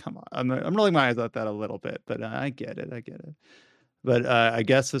I'm just like, come on. I'm rolling my eyes at that a little bit, but I get it. But I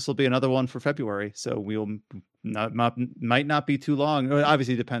guess this will be another one for February, so we'll might not be too long. It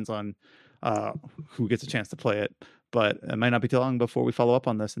obviously depends on who gets a chance to play it, but it might not be too long before we follow up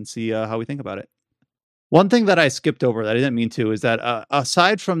on this and see how we think about it. One thing that I skipped over that I didn't mean to is that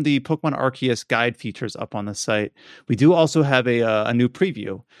aside from the Pokemon Arceus guide features up on the site, we do also have a new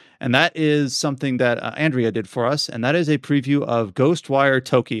preview. And that is something that Andrea did for us. And that is a preview of Ghostwire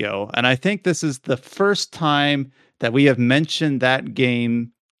Tokyo. And I think this is the first time that we have mentioned that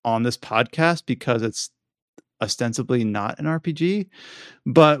game on this podcast because it's ostensibly not an RPG.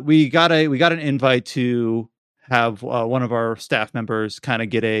 But we got an invite to have one of our staff members kind of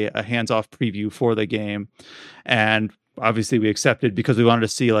get a hands-off preview for the game. And obviously we accepted because we wanted to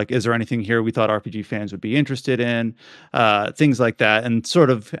see, like, is there anything here we thought RPG fans would be interested in? Things like that. And sort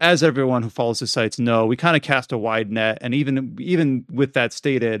of, as everyone who follows the sites know, we kind of cast a wide net. And even with that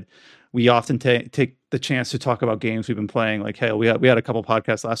stated, we often take the chance to talk about games we've been playing. Like, hey, we had a couple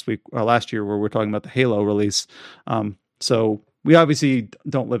podcasts last year where we're talking about the Halo release. So we obviously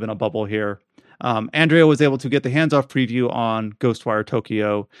don't live in a bubble here. Andrea was able to get the hands-off preview on Ghostwire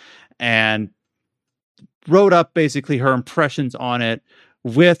Tokyo and wrote up basically her impressions on it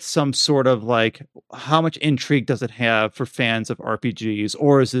with some sort of like, how much intrigue does it have for fans of RPGs,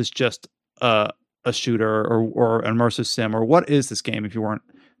 or is this just a shooter or immersive sim, or what is this game if you weren't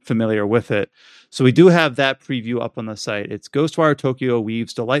familiar with it? So we do have that preview up on the site. It's Ghostwire Tokyo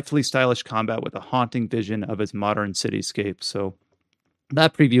weaves delightfully stylish combat with a haunting vision of its modern cityscape. So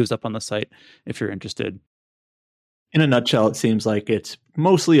that preview is up on the site if you're interested. In a nutshell, it seems like it's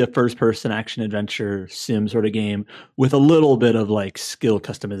mostly a first-person action-adventure sim sort of game with a little bit of like skill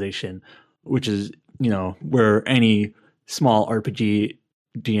customization, which is, where any small RPG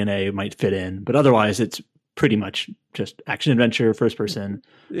DNA might fit in. But otherwise, it's pretty much just action-adventure, first-person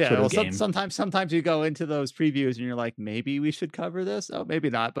sort of game. Sometimes you go into those previews and you're like, maybe we should cover this. Oh, maybe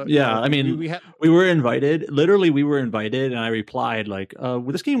not. But yeah, I mean, we were invited. Literally, we were invited, and I replied like, well,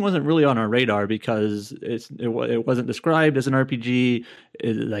 this game wasn't really on our radar because it wasn't described as an RPG.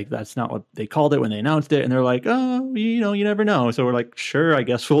 Like, that's not what they called it when they announced it. And they're like, oh, you never know. So we're like, sure, I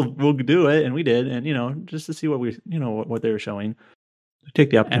guess we'll do it, and we did. And just to see what what they were showing.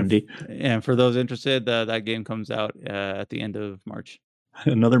 Take the opportunity. And for those interested, that game comes out at the end of March.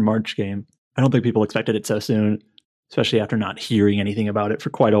 Another March game. I don't think people expected it so soon, especially after not hearing anything about it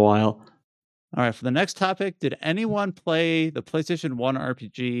for quite a while. All right, for the next topic, did anyone play the PlayStation 1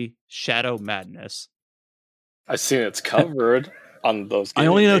 RPG Shadow Madness? I've seen it's covered on those games. I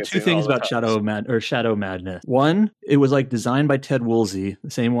only know two things about Shadow Madness. One, it was like designed by Ted Woolsey, the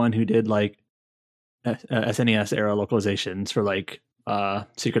same one who did like SNES era localizations for like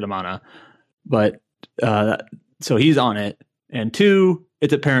Secret of Mana, but so he's on it. And two,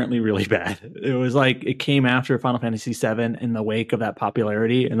 it's apparently really bad. It was like it came after Final Fantasy VII in the wake of that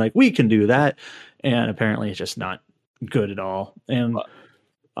popularity, and like we can do that, and apparently it's just not good at all. And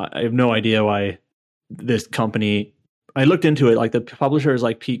I have no idea why this company. I looked into it. Like the publisher is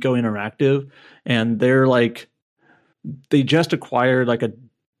like Pico Interactive, and they're like they just acquired like a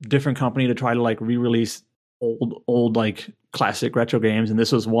different company to try to like re-release old like classic retro games, and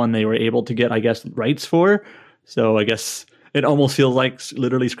this was one they were able to get, I guess, rights for. So I guess It almost feels like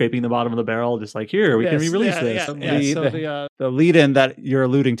literally scraping the bottom of the barrel, just like, here, we can re-release this. The lead-in that you're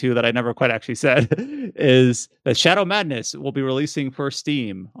alluding to that I never quite actually said is that Shadow Madness will be releasing for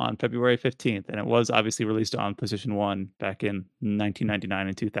Steam on February 15th, and it was obviously released on PlayStation 1 back in 1999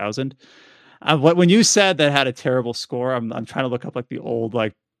 and 2000. When you said that had a terrible score, I'm trying to look up like the old,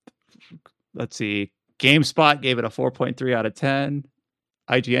 like, let's see, GameSpot gave it a 4.3 out of 10.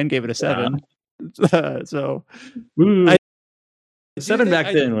 IGN gave it a 7. So, 7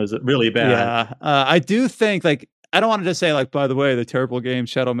 back then was really bad. Yeah, I do think, like, I don't want to just say, like, by the way, the terrible game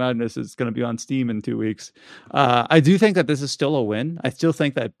Shadow Madness is going to be on Steam in 2 weeks. I do think that this is still a win. I still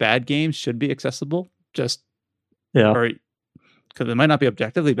think that bad games should be accessible. Because it might not be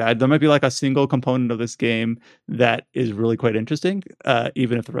objectively bad. There might be like a single component of this game that is really quite interesting,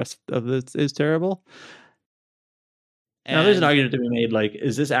 even if the rest of it is terrible. Now, there's an argument to be made, like,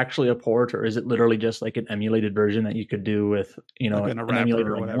 is this actually a port, or is it literally just like an emulated version that you could do with, like an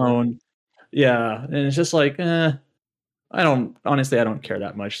emulator on your own? Yeah, and it's just like, I don't care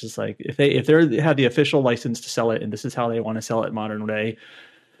that much. It's like, if they have the official license to sell it, and this is how they want to sell it modern day,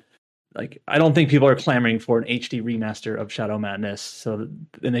 like, I don't think people are clamoring for an HD remaster of Shadow Madness. So,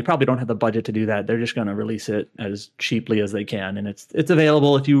 and they probably don't have the budget to do that. They're just going to release it as cheaply as they can, and it's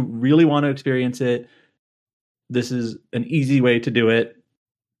available if you really want to experience it. This is an easy way to do it.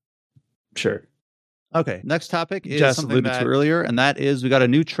 Sure. Okay. Next topic is just alluded to earlier, and that is we got a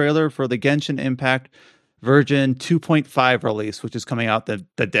new trailer for the Genshin Impact version 2.5 release, which is coming out the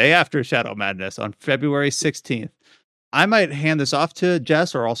day after Shadow Madness on February 16th. I might hand this off to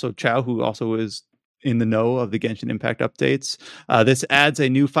Jess or also Chow, who also is in the know of the Genshin Impact updates. This adds a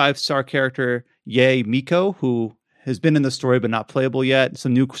new 5-star character, Yae Miko, who has been in the story but not playable yet.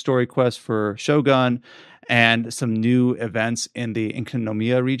 Some new story quests for Shogun, and some new events in the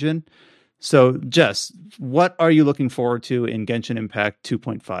Inkanomiya region. So, Jess, what are you looking forward to in Genshin Impact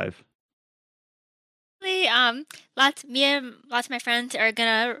 2.5? Lots of my friends are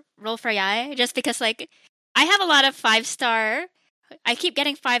gonna roll for Yae, just because, like, I have a lot of 5-star. I keep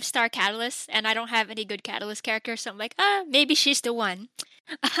getting 5-star catalysts, and I don't have any good catalyst characters, so I'm like, maybe she's the one.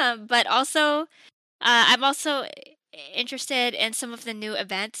 But also, I'm also interested in some of the new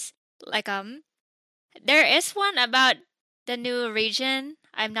events, like there is one about the new region.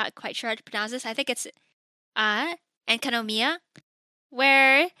 I'm not quite sure how to pronounce this. I think it's Enkanomiya,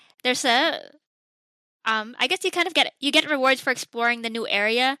 where there's a I guess you kind of get rewards for exploring the new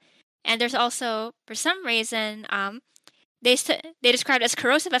area, and there's also, for some reason, they described as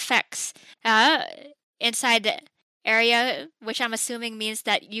corrosive effects inside the area, which I'm assuming means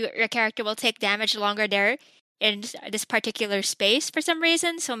that your character will take damage longer there in this particular space for some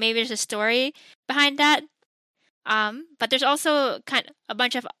reason. So maybe there's a story behind that. But there's also kind of a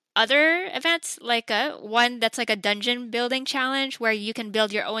bunch of other events, like one that's like a dungeon building challenge where you can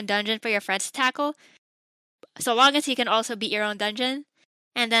build your own dungeon for your friends to tackle, so long as you can also beat your own dungeon.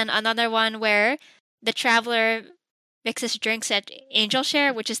 And then another one where the traveler mixes drinks at Angel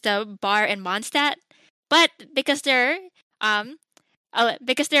Share, which is the bar in Mondstadt. But because they're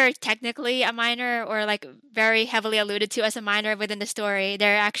technically a minor, or like very heavily alluded to as a minor within the story,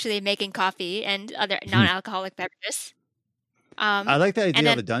 they're actually making coffee and other non-alcoholic beverages. I like the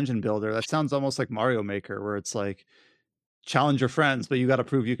idea of a dungeon builder. That sounds almost like Mario Maker, where it's like challenge your friends, but you got to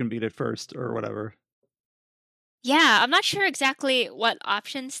prove you can beat it first or whatever. Yeah, I'm not sure exactly what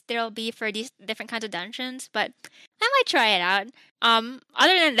options there'll be for these different kinds of dungeons, but I might try it out.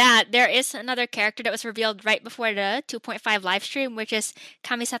 Other than that, there is another character that was revealed right before the 2.5 livestream, which is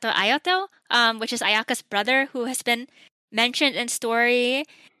Kamisato Ayato, which is Ayaka's brother, who has been mentioned in story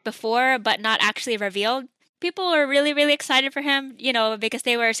before, but not actually revealed. People were really, really excited for him, because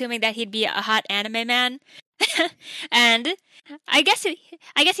they were assuming that he'd be a hot anime man. And I guess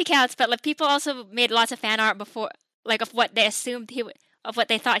he counts, but like, people also made lots of fan art before, like, of what they assumed of what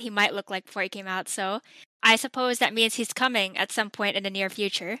they thought he might look like before he came out. So I suppose that means he's coming at some point in the near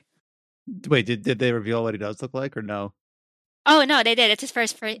future. Wait, did they reveal what he does look like, or no? Oh no, they did. It's his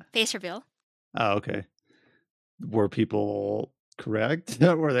first face reveal. Oh, okay. Were people correct?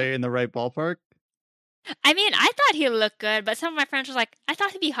 Were they in the right ballpark? I mean, I thought he looked good, but some of my friends were like, I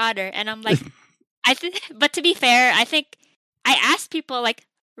thought he'd be hotter, and I'm like, but to be fair, I think I asked people, like,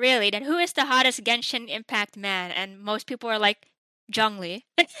 really, then who is the hottest Genshin Impact man? And most people were like, Zhongli.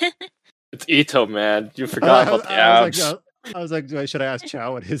 It's Ito, man. You forgot about the abs. I was like, should I ask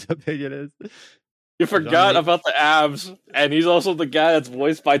Chow what his opinion is? You forgot about the abs, and he's also the guy that's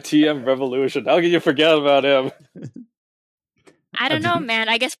voiced by TM Revolution. How can you forget about him? I don't know, man.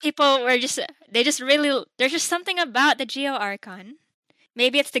 I guess people were there's just something about the Geo Archon.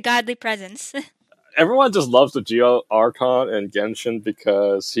 Maybe it's the godly presence. everyone just loves the Geo Archon and Genshin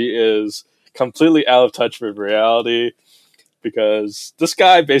because he is completely out of touch with reality. Because this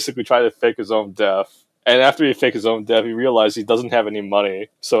guy basically tried to fake his own death, and after he faked his own death, he realized he doesn't have any money.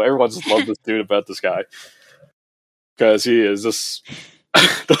 So everyone just loves this dude about this guy because he is just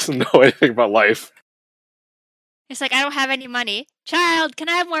doesn't know anything about life. It's like, I don't have any money. Child, can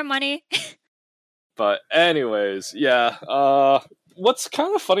I have more money? But anyways, yeah. What's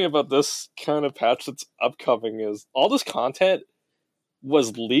kind of funny about this kind of patch that's upcoming is all this content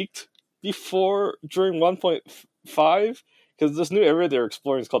was leaked during 1.5. Because this new area they're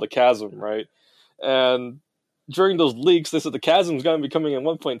exploring is called the Chasm, right? And during those leaks, they said the Chasm is going to be coming in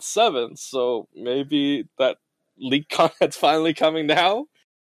 1.7, so maybe that leak content's finally coming now?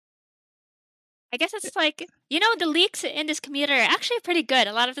 I guess it's like, the leaks in this community are actually pretty good.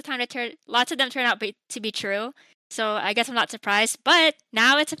 A lot of the time, lots of them turn out to be true. So I guess I'm not surprised. But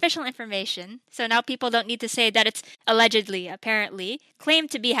now it's official information. So now people don't need to say that it's allegedly, apparently, claimed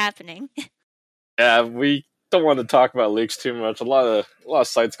to be happening. Yeah, we don't want to talk about leaks too much. A lot of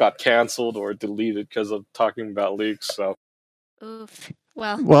sites got canceled or deleted because of talking about leaks. So, oof.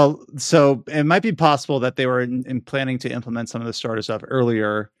 Well, so it might be possible that they were in planning to implement some of the starter stuff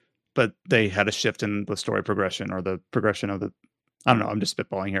earlier, but they had a shift in the story progression or the progression of the. I don't know. I'm just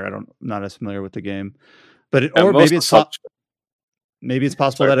spitballing here. I'm not as familiar with the game, but maybe it's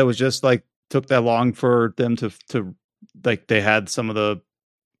possible that it was just like took that long for them to like they had some of the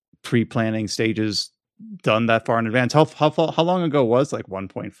pre-planning stages done that far in advance. How long ago was like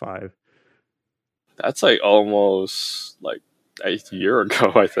 1.5? That's like almost like a year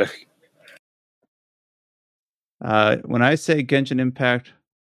ago, I think. When I say Genshin Impact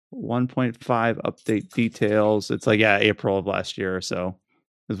 1.5 update details, it's like April of last year or so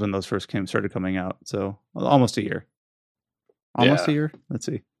is when those first started coming out. So almost a year. A year. Let's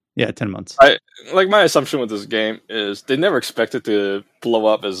see. 10 months. My assumption with this game is they never expected to blow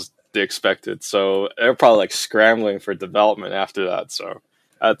up as they expected, so they're probably like scrambling for development after that. So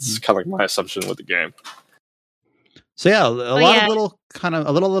that's kind of like my assumption with the game. So a lot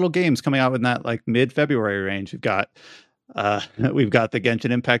of little games coming out in that like mid-February range. We've got the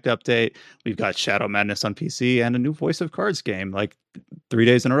Genshin Impact update. We've got Shadow Madness on PC and a new Voice of Cards game like 3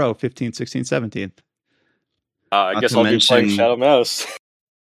 days in a row, 15th, 16th, 17th. I guess I'll be playing Shadow Madness.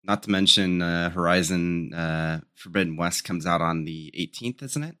 Not to mention Horizon Forbidden West comes out on the 18th,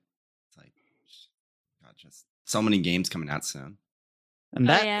 isn't it? It's like, God, just so many games coming out soon. And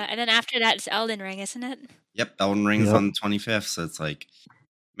then after that it's Elden Ring, isn't it? Yep, Elden Ring's on the 25th, so it's like,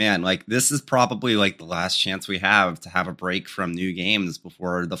 man, like this is probably like the last chance we have to have a break from new games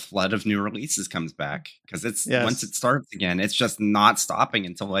before the flood of new releases comes back. Because once it starts again, it's just not stopping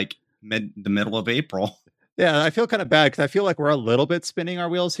until like the middle of April. Yeah, I feel kind of bad because I feel like we're a little bit spinning our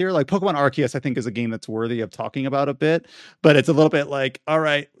wheels here. Like Pokemon Arceus, I think, is a game that's worthy of talking about a bit, but it's a little bit like, all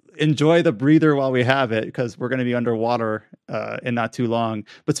right, enjoy the breather while we have it because we're going to be underwater in not too long.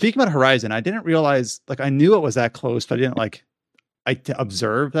 But speaking about Horizon, I didn't realize, like, I knew it was that close, but I didn't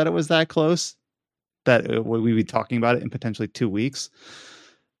observe that it was that close, that we'd be talking about it in potentially 2 weeks.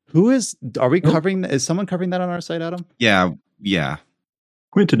 Are we covering? Is someone covering that on our site, Adam? Yeah.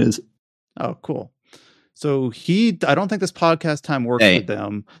 Quentin is. Oh, cool. So I don't think this podcast time works with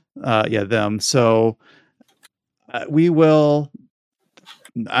them. Them. So we will.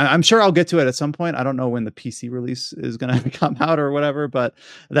 I'm sure I'll get to it at some point. I don't know when the PC release is going to come out or whatever, but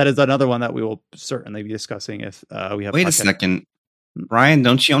that is another one that we will certainly be discussing if we have. Wait a second, Ryan,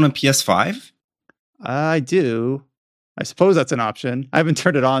 don't you own a PS5? I do. I suppose that's an option. I haven't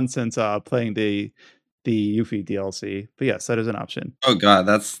turned it on since playing the Yuffie DLC, but yes, that is an option. Oh god,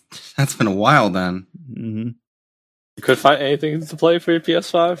 that's been a while then. Mm-hmm. You could find anything to play for your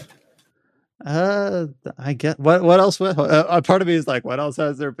PS5? I get what else? Part of me is like, what else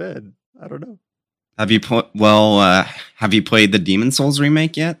has there been? I don't know. Have you have you played the Demon Souls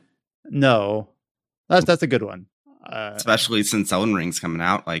remake yet? No, that's a good one. Especially since Elden Ring's coming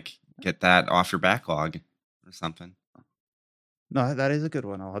out, like get that off your backlog or something. No, that is a good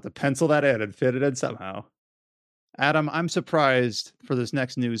one. I'll have to pencil that in and fit it in somehow. Adam, I'm surprised for this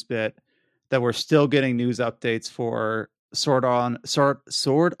next news bit that we're still getting news updates for Sword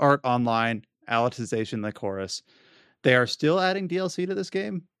Art Online Alicization: The Chorus. They are still adding DLC to this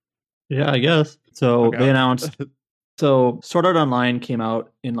game? Yeah, I guess. So they announced. So Sword Art Online came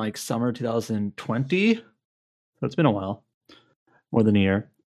out in like summer 2020. So it's been a while, more than a year.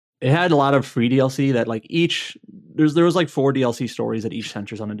 It had a lot of free DLC that like there was like 4 DLC stories that each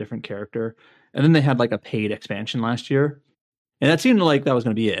centers on a different character. And then they had like a paid expansion last year. And that seemed like that was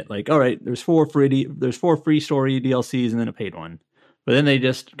going to be it. Like, all right, there's 4 free story DLCs and then a paid one. But then they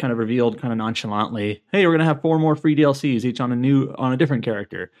just kind of revealed kind of nonchalantly, hey, we're going to have 4 more free DLCs, each on a different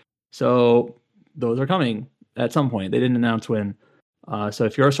character. So those are coming at some point. They didn't announce when. So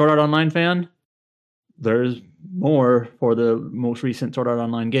if you're a Sword Art Online fan, there's more for the most recent Sword Art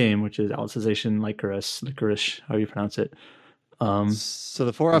Online game, which is Alicization Licorice, how you pronounce it. So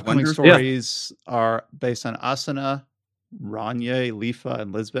the 4 upcoming stories are based on Asuna, Ranye, Lifa,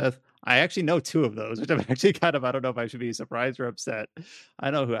 and Lisbeth. I actually know 2 of those, which I'm actually kind of, I don't know if I should be surprised or upset.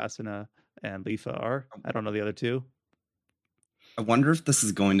 I know who Asuna and Lifa are. I don't know the other 2. I wonder if this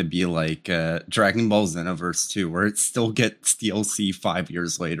is going to be like Dragon Ball Xenoverse 2, where it still gets DLC 5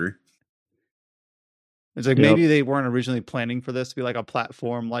 years later. It's like maybe they weren't originally planning for this to be like a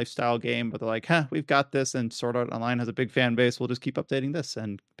platform lifestyle game, but they're like, we've got this, and Sword Art Online has a big fan base. We'll just keep updating this,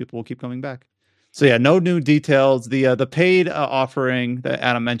 and people will keep coming back. So yeah, no new details. The paid offering that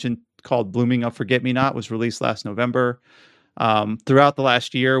Adam mentioned called Blooming of Forget-Me-Not was released last November. Throughout the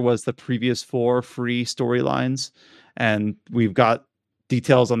last year was the previous 4 free storylines, and we've got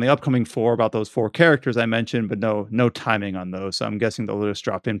details on the upcoming 4 about those 4 characters I mentioned, but no timing on those. So I'm guessing they'll just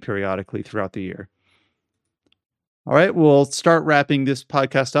drop in periodically throughout the year. All right, we'll start wrapping this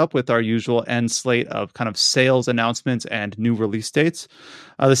podcast up with our usual end slate of kind of sales announcements and new release dates.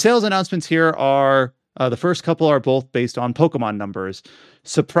 The sales announcements here are, the first couple are both based on Pokemon numbers.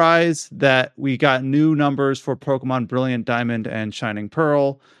 Surprise that we got new numbers for Pokemon Brilliant Diamond and Shining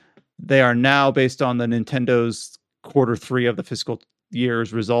Pearl. They are now based on the Nintendo's Q3 of the fiscal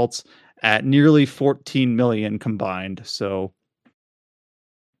year's results at nearly 14 million combined. So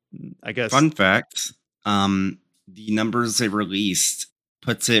I guess... Fun fact, the numbers they released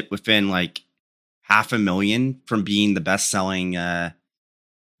puts it within like 500,000 from being the best-selling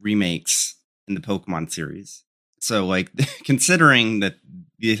remakes in the Pokemon series. So, like, considering that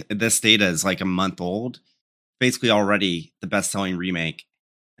this data is like a month old, basically already the best-selling remake,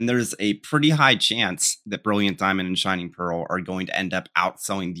 and there's a pretty high chance that Brilliant Diamond and Shining Pearl are going to end up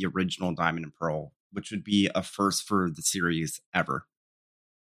outselling the original Diamond and Pearl, which would be a first for the series ever.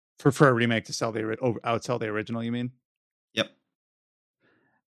 For a remake to outsell the original, you mean? Yep.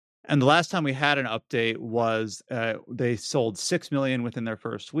 And the last time we had an update was they sold 6 million within their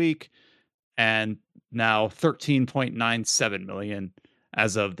first week, and now 13.97 million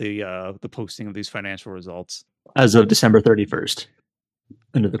as of the posting of these financial results. As of December 31st,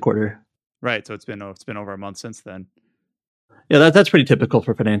 end of the quarter. Right. So it's been over a month since then. Yeah, that's pretty typical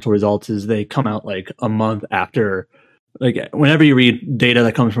for financial results. Is they come out like a month after. Like whenever you read data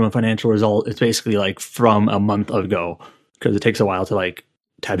that comes from a financial result, it's basically like from a month ago, because it takes a while to like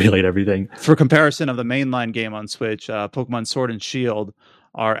tabulate everything. For comparison of the mainline game on Switch, Pokemon Sword and Shield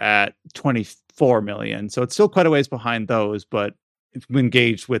are at 24 million. So it's still quite a ways behind those, but if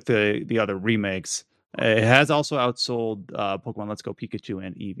engaged with the other remakes, it has also outsold Pokemon Let's Go Pikachu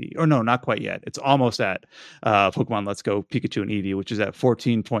and Eevee. Or no, not quite yet. It's almost at Pokemon Let's Go Pikachu and Eevee, which is at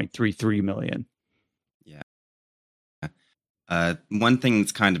 14.33 million. One thing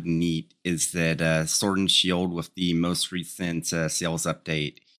that's kind of neat is that Sword and Shield, with the most recent sales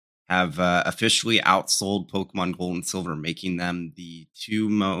update, have officially outsold Pokemon Gold and Silver, making them the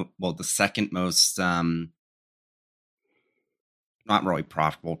the second most, not really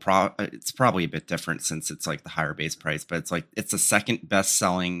profitable. It's probably a bit different since it's like the higher base price, but it's the second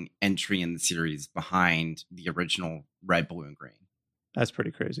best-selling entry in the series behind the original Red, Blue, and Green. That's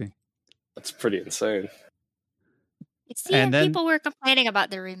pretty crazy. That's pretty insane. See, and then people were complaining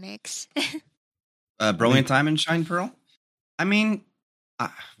about the remakes. Brilliant Diamond, Shine Pearl? I mean,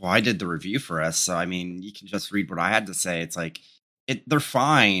 I did the review for us, so I mean, you can just read what I had to say. It's like, they're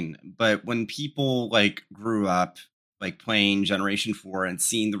fine, but when people like grew up like playing Generation 4 and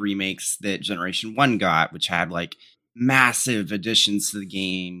seeing the remakes that Generation 1 got, which had like massive additions to the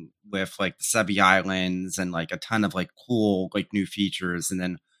game with like the Sebi Islands and like a ton of like cool like new features, and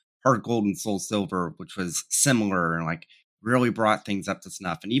then Heart Gold and Soul Silver, which was similar and like really brought things up to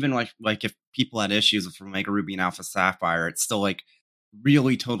snuff. And even like if people had issues with Omega Ruby and Alpha Sapphire, it's still like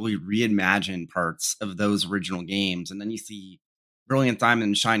really totally reimagined parts of those original games. And then you see Brilliant Diamond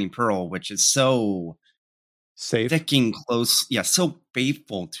and Shining Pearl, which is so safe, sticking close, so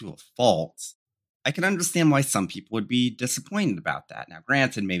faithful to a fault. I can understand why some people would be disappointed about that. Now,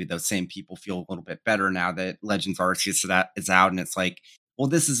 granted, maybe those same people feel a little bit better now that Legends Arceus is out, and it's like, well,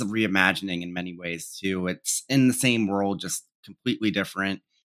 this is a reimagining in many ways, too. It's in the same world, just completely different.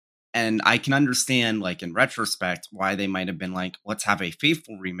 And I can understand, like, in retrospect, why they might have been like, let's have a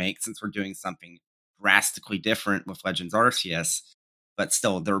faithful remake since we're doing something drastically different with Legends Arceus. But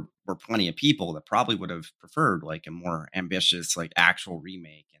still, there were plenty of people that probably would have preferred, like, a more ambitious, like, actual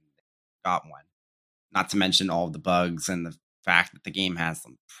remake, and got one. Not to mention all the bugs and the fact that the game has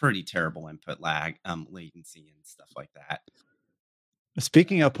some pretty terrible input lag, latency and stuff like that.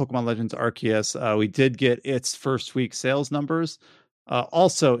 Speaking of Pokemon Legends Arceus, we did get its first week sales numbers,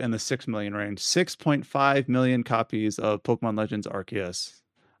 also in the 6 million range. 6.5 million copies of Pokemon Legends Arceus.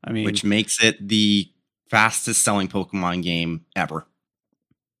 I mean, which makes it the fastest selling Pokemon game ever.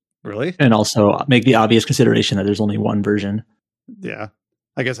 Really? And also make the obvious consideration that there's only one version. Yeah,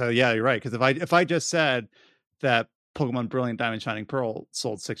 I guess. Yeah, you're right. Because if I just said that Pokemon Brilliant Diamond Shining Pearl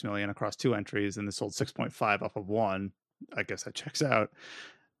sold 6 million across 2 entries, and it sold 6.5 off of 1, I guess that checks out.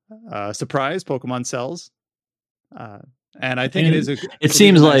 Surprise! Pokemon sells, and I think it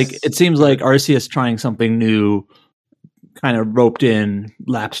seems like Arceus trying something new, kind of roped in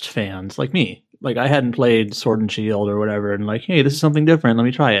lapsed fans like me. Like I hadn't played Sword and Shield or whatever, and like, hey, this is something different. Let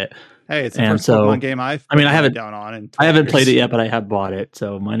me try it. Hey, it's the first Pokemon game I haven't down on. I haven't played it yet, but I have bought it,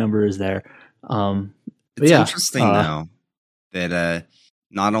 so my number is there. It's interesting though that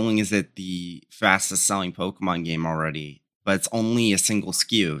not only is it the fastest selling Pokemon game already, but it's only a single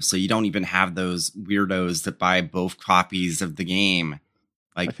SKU, so you don't even have those weirdos that buy both copies of the game,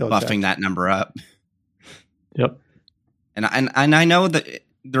 like buffing that number up. Yep. And I know that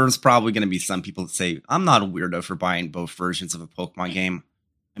there's probably going to be some people that say, I'm not a weirdo for buying both versions of a Pokemon game.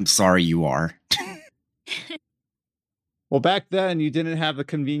 I'm sorry you are. Well, back then you didn't have the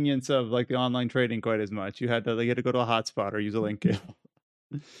convenience of like the online trading quite as much. You had to go to a hotspot or use a link cable.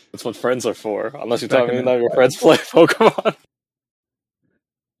 That's what friends are for. Unless you're telling me none of your friends play Pokemon.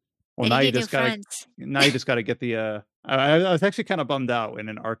 Well, now you just got to get the. I was actually kind of bummed out when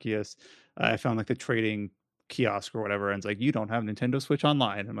in Arceus I found like the trading kiosk or whatever, and it's like, you don't have Nintendo Switch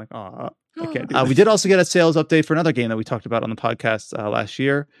Online. I'm like, I can't do that. We did also get a sales update for another game that we talked about on the podcast last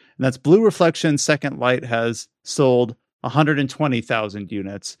year, and that's Blue Reflection Second Light has sold 120,000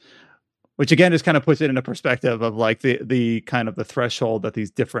 units, which again just kind of puts it into perspective of like the kind of the threshold that these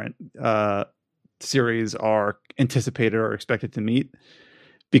different series are anticipated or expected to meet.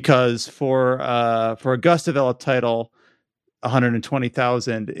 Because for a Gus developed title,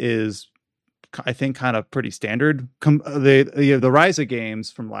 120,000 is, I think, kind of pretty standard. The Ryza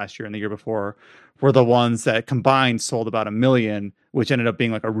games from last year and the year before were the ones that combined sold about 1 million, which ended up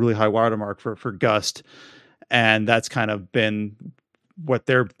being like a really high watermark for Gust. And that's kind of been what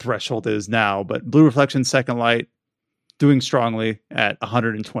their threshold is now. But Blue Reflection Second Light doing strongly at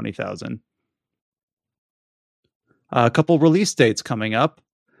 120,000. A couple release dates coming up.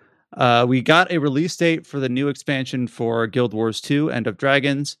 We got a release date for the new expansion for Guild Wars 2 End of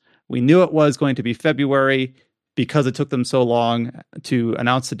Dragons. We knew it was going to be February because it took them so long to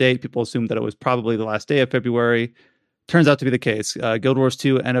announce the date. People assumed that it was probably the last day of February. Turns out to be the case. Guild Wars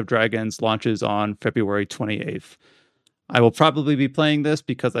 2 End of Dragons launches on February 28th. I will probably be playing this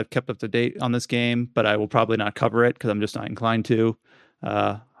because I've kept up to date on this game, but I will probably not cover it because I'm just not inclined to.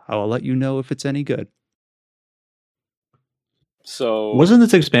 I will let you know if it's any good. So wasn't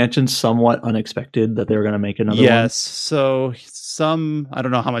this expansion somewhat unexpected that they were going to make another one? Yes. So I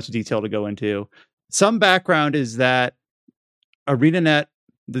don't know how much detail to go into. Some background is that ArenaNet,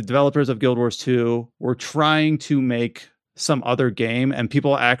 the developers of Guild Wars 2, were trying to make some other game, and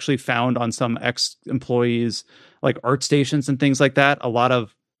people actually found on some ex-employees like art stations and things like that a lot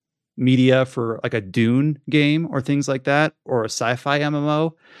of media for like a Dune game or things like that, or a sci-fi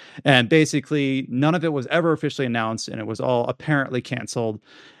MMO, and basically none of it was ever officially announced, and it was all apparently canceled.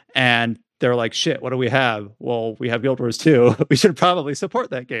 And they're like, shit, what do we have? Well, we have Guild Wars 2. We should probably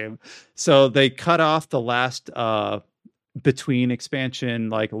support that game. So they cut off the last between expansion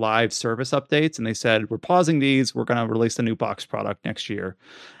like live service updates, and they said, we're pausing these, we're going to release a new box product next year.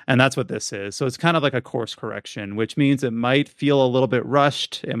 And that's what this is. So it's kind of like a course correction, which means it might feel a little bit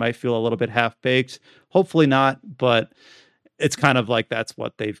rushed, it might feel a little bit half-baked, hopefully not, but it's kind of like that's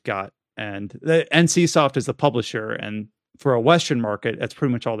what they've got. And the NCSoft is the publisher, and for a Western market, that's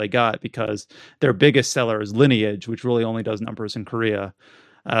pretty much all they got, because their biggest seller is Lineage, which really only does numbers in Korea.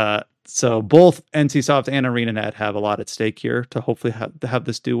 So both NCSoft and ArenaNet have a lot at stake here to hopefully have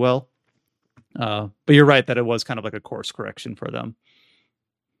this do well. But you're right that it was kind of like a course correction for them.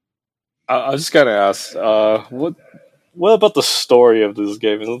 I was just gonna ask, what about the story of this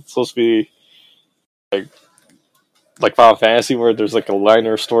game? Is it supposed to be like Final Fantasy, where there's like a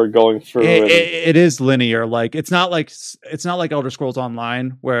linear story going through? It is linear. Like it's not like Elder Scrolls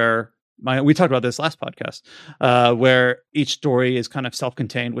Online, where we talked about this last podcast, where each story is kind of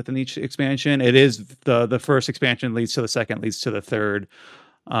self-contained within each expansion. It is the first expansion leads to the second, leads to the third.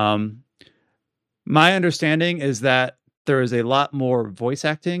 My understanding is that there is a lot more voice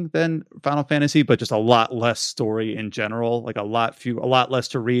acting than Final Fantasy, but just a lot less story in general. Like a lot less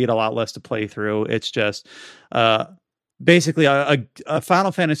to read, a lot less to play through. It's just basically a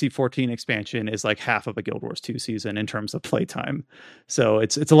Final Fantasy 14 expansion is like half of a Guild Wars 2 season in terms of playtime. So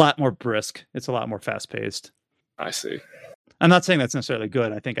it's a lot more brisk. It's a lot more fast paced. I see. I'm not saying that's necessarily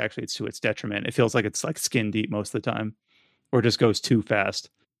good. I think actually it's to its detriment. It feels like it's like skin deep most of the time, or it just goes too fast.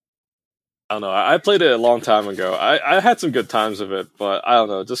 I don't know. I played it a long time ago. I had some good times of it, but I don't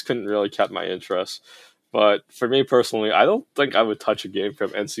know. It just couldn't really catch my interest. But for me personally, I don't think I would touch a game from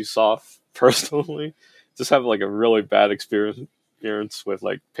NCSoft personally. Just have like a really bad experience with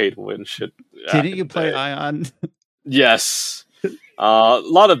like pay to win shit. Didn't you play Ion? Yes. A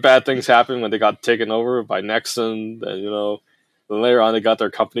lot of bad things happened when they got taken over by Nexon. And, then later on they got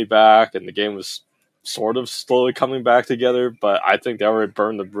their company back and the game was sort of slowly coming back together. But I think they already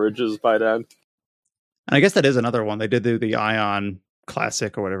burned the bridges by then. And I guess that is another one. They did do the Ion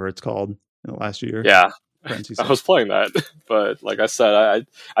Classic or whatever it's called in the last year. Yeah. I was playing that. But like I said,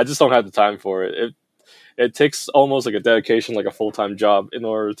 I just don't have the time for it. It takes almost like a dedication, like a full-time job in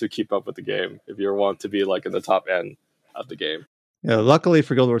order to keep up with the game if you want to be like in the top end of the game. Yeah, luckily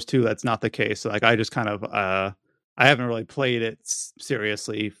for Guild Wars 2, that's not the case. Like I just kind of I haven't really played it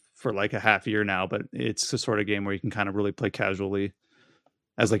seriously for like a half year now, but it's the sort of game where you can kind of really play casually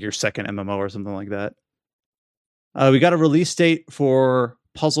as like your second MMO or something like that. We got a release date for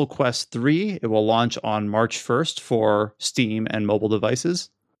Puzzle Quest 3. It will launch on March 1st for Steam and mobile devices.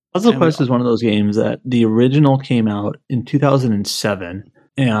 Puzzle Quest is one of those games that the original came out in 2007,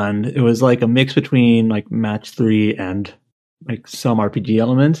 and it was like a mix between like Match 3 and like some RPG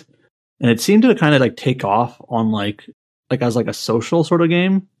elements, and it seemed to kind of like take off on like as like a social sort of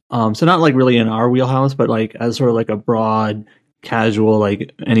game. So not like really in our wheelhouse, but like as sort of like a broad, casual,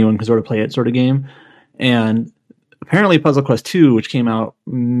 like anyone can sort of play it sort of game. And apparently Puzzle Quest 2, which came out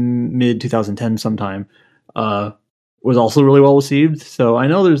mid 2010 sometime, was also really well received. So I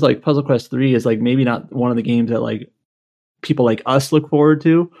know there's like Puzzle Quest 3 is like maybe not one of the games that like people like us look forward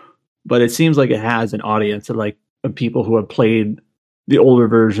to, but it seems like it has an audience of like of people who have played the older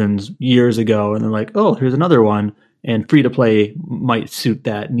versions years ago and they're like, oh, here's another one. And free to play might suit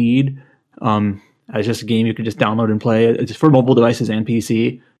that need. As just a game you can just download and play. It's for mobile devices and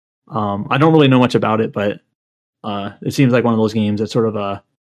PC. I don't really know much about it, but it seems like one of those games that's sort of a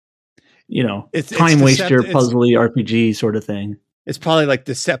time waster, puzzly RPG sort of thing. It's probably like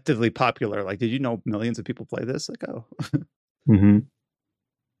deceptively popular. Like, did you know millions of people play this? Like, oh. Mm-hmm.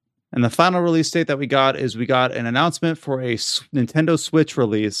 And the final release date that we got an announcement for a Nintendo Switch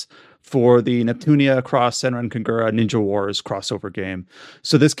release for the Neptunia Cross Senran Kagura Ninja Wars crossover game.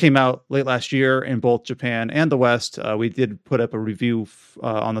 So this came out late last year in both Japan and the West. We did put up a review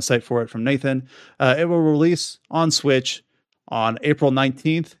on the site for it from Nathan. It will release on Switch on April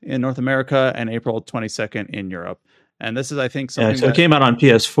 19th in North America and April 22nd in Europe. And this is, I think, something so it came out on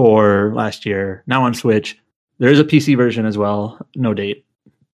PS4 last year, now on Switch. There is a PC version as well, no date.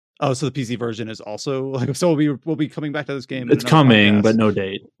 Oh, so the PC version is also like, so we'll be coming back to this game. It's coming, but no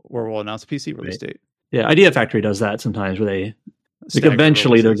date. Where we'll announce a PC release date. Yeah, Idea Factory does that sometimes, where they like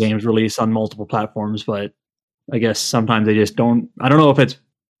eventually their games release on multiple platforms, but I guess sometimes they just don't. I don't know if it's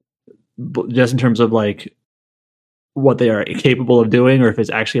just in terms of like what they are capable of doing, or if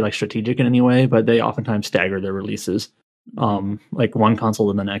it's actually like strategic in any way. But they oftentimes stagger their releases, like one console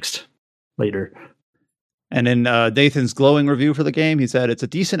and the next later. And in Nathan's glowing review for the game, he said, it's a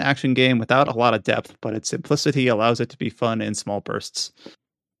decent action game without a lot of depth, but its simplicity allows it to be fun in small bursts.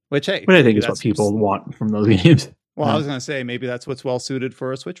 Which, hey. But I think is what people want from those games. Well, I was going to say, maybe that's what's well suited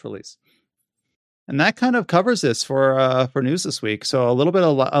for a Switch release. And that kind of covers this for news this week. So a little bit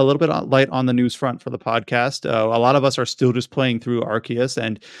light on the news front for the podcast. A lot of us are still just playing through Arceus.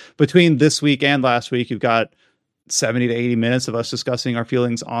 And between this week and last week, you've got 70 to 80 minutes of us discussing our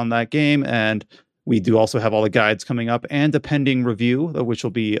feelings on that game. And we do also have all the guides coming up and a pending review, which will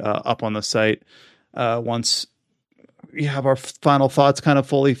be up on the site once we have our final thoughts kind of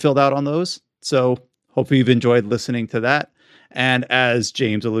fully filled out on those. So hopefully you've enjoyed listening to that. And as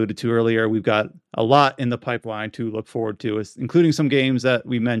James alluded to earlier, we've got a lot in the pipeline to look forward to, including some games that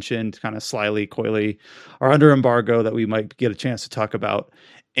we mentioned kind of slyly, coyly, are under embargo that we might get a chance to talk about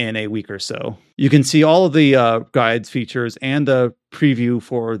in a week or so. You can see all of the guides, features, and the preview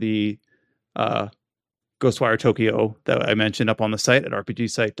for the Ghostwire Tokyo that I mentioned up on the site at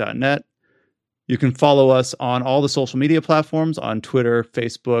rpgsite.net. You can follow us on all the social media platforms on Twitter,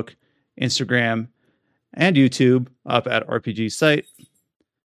 Facebook, Instagram, and YouTube up at RPG Site.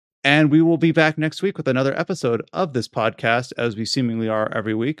 And we will be back next week with another episode of this podcast, as we seemingly are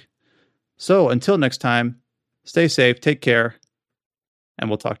every week. So until next time, stay safe, take care, and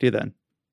we'll talk to you then.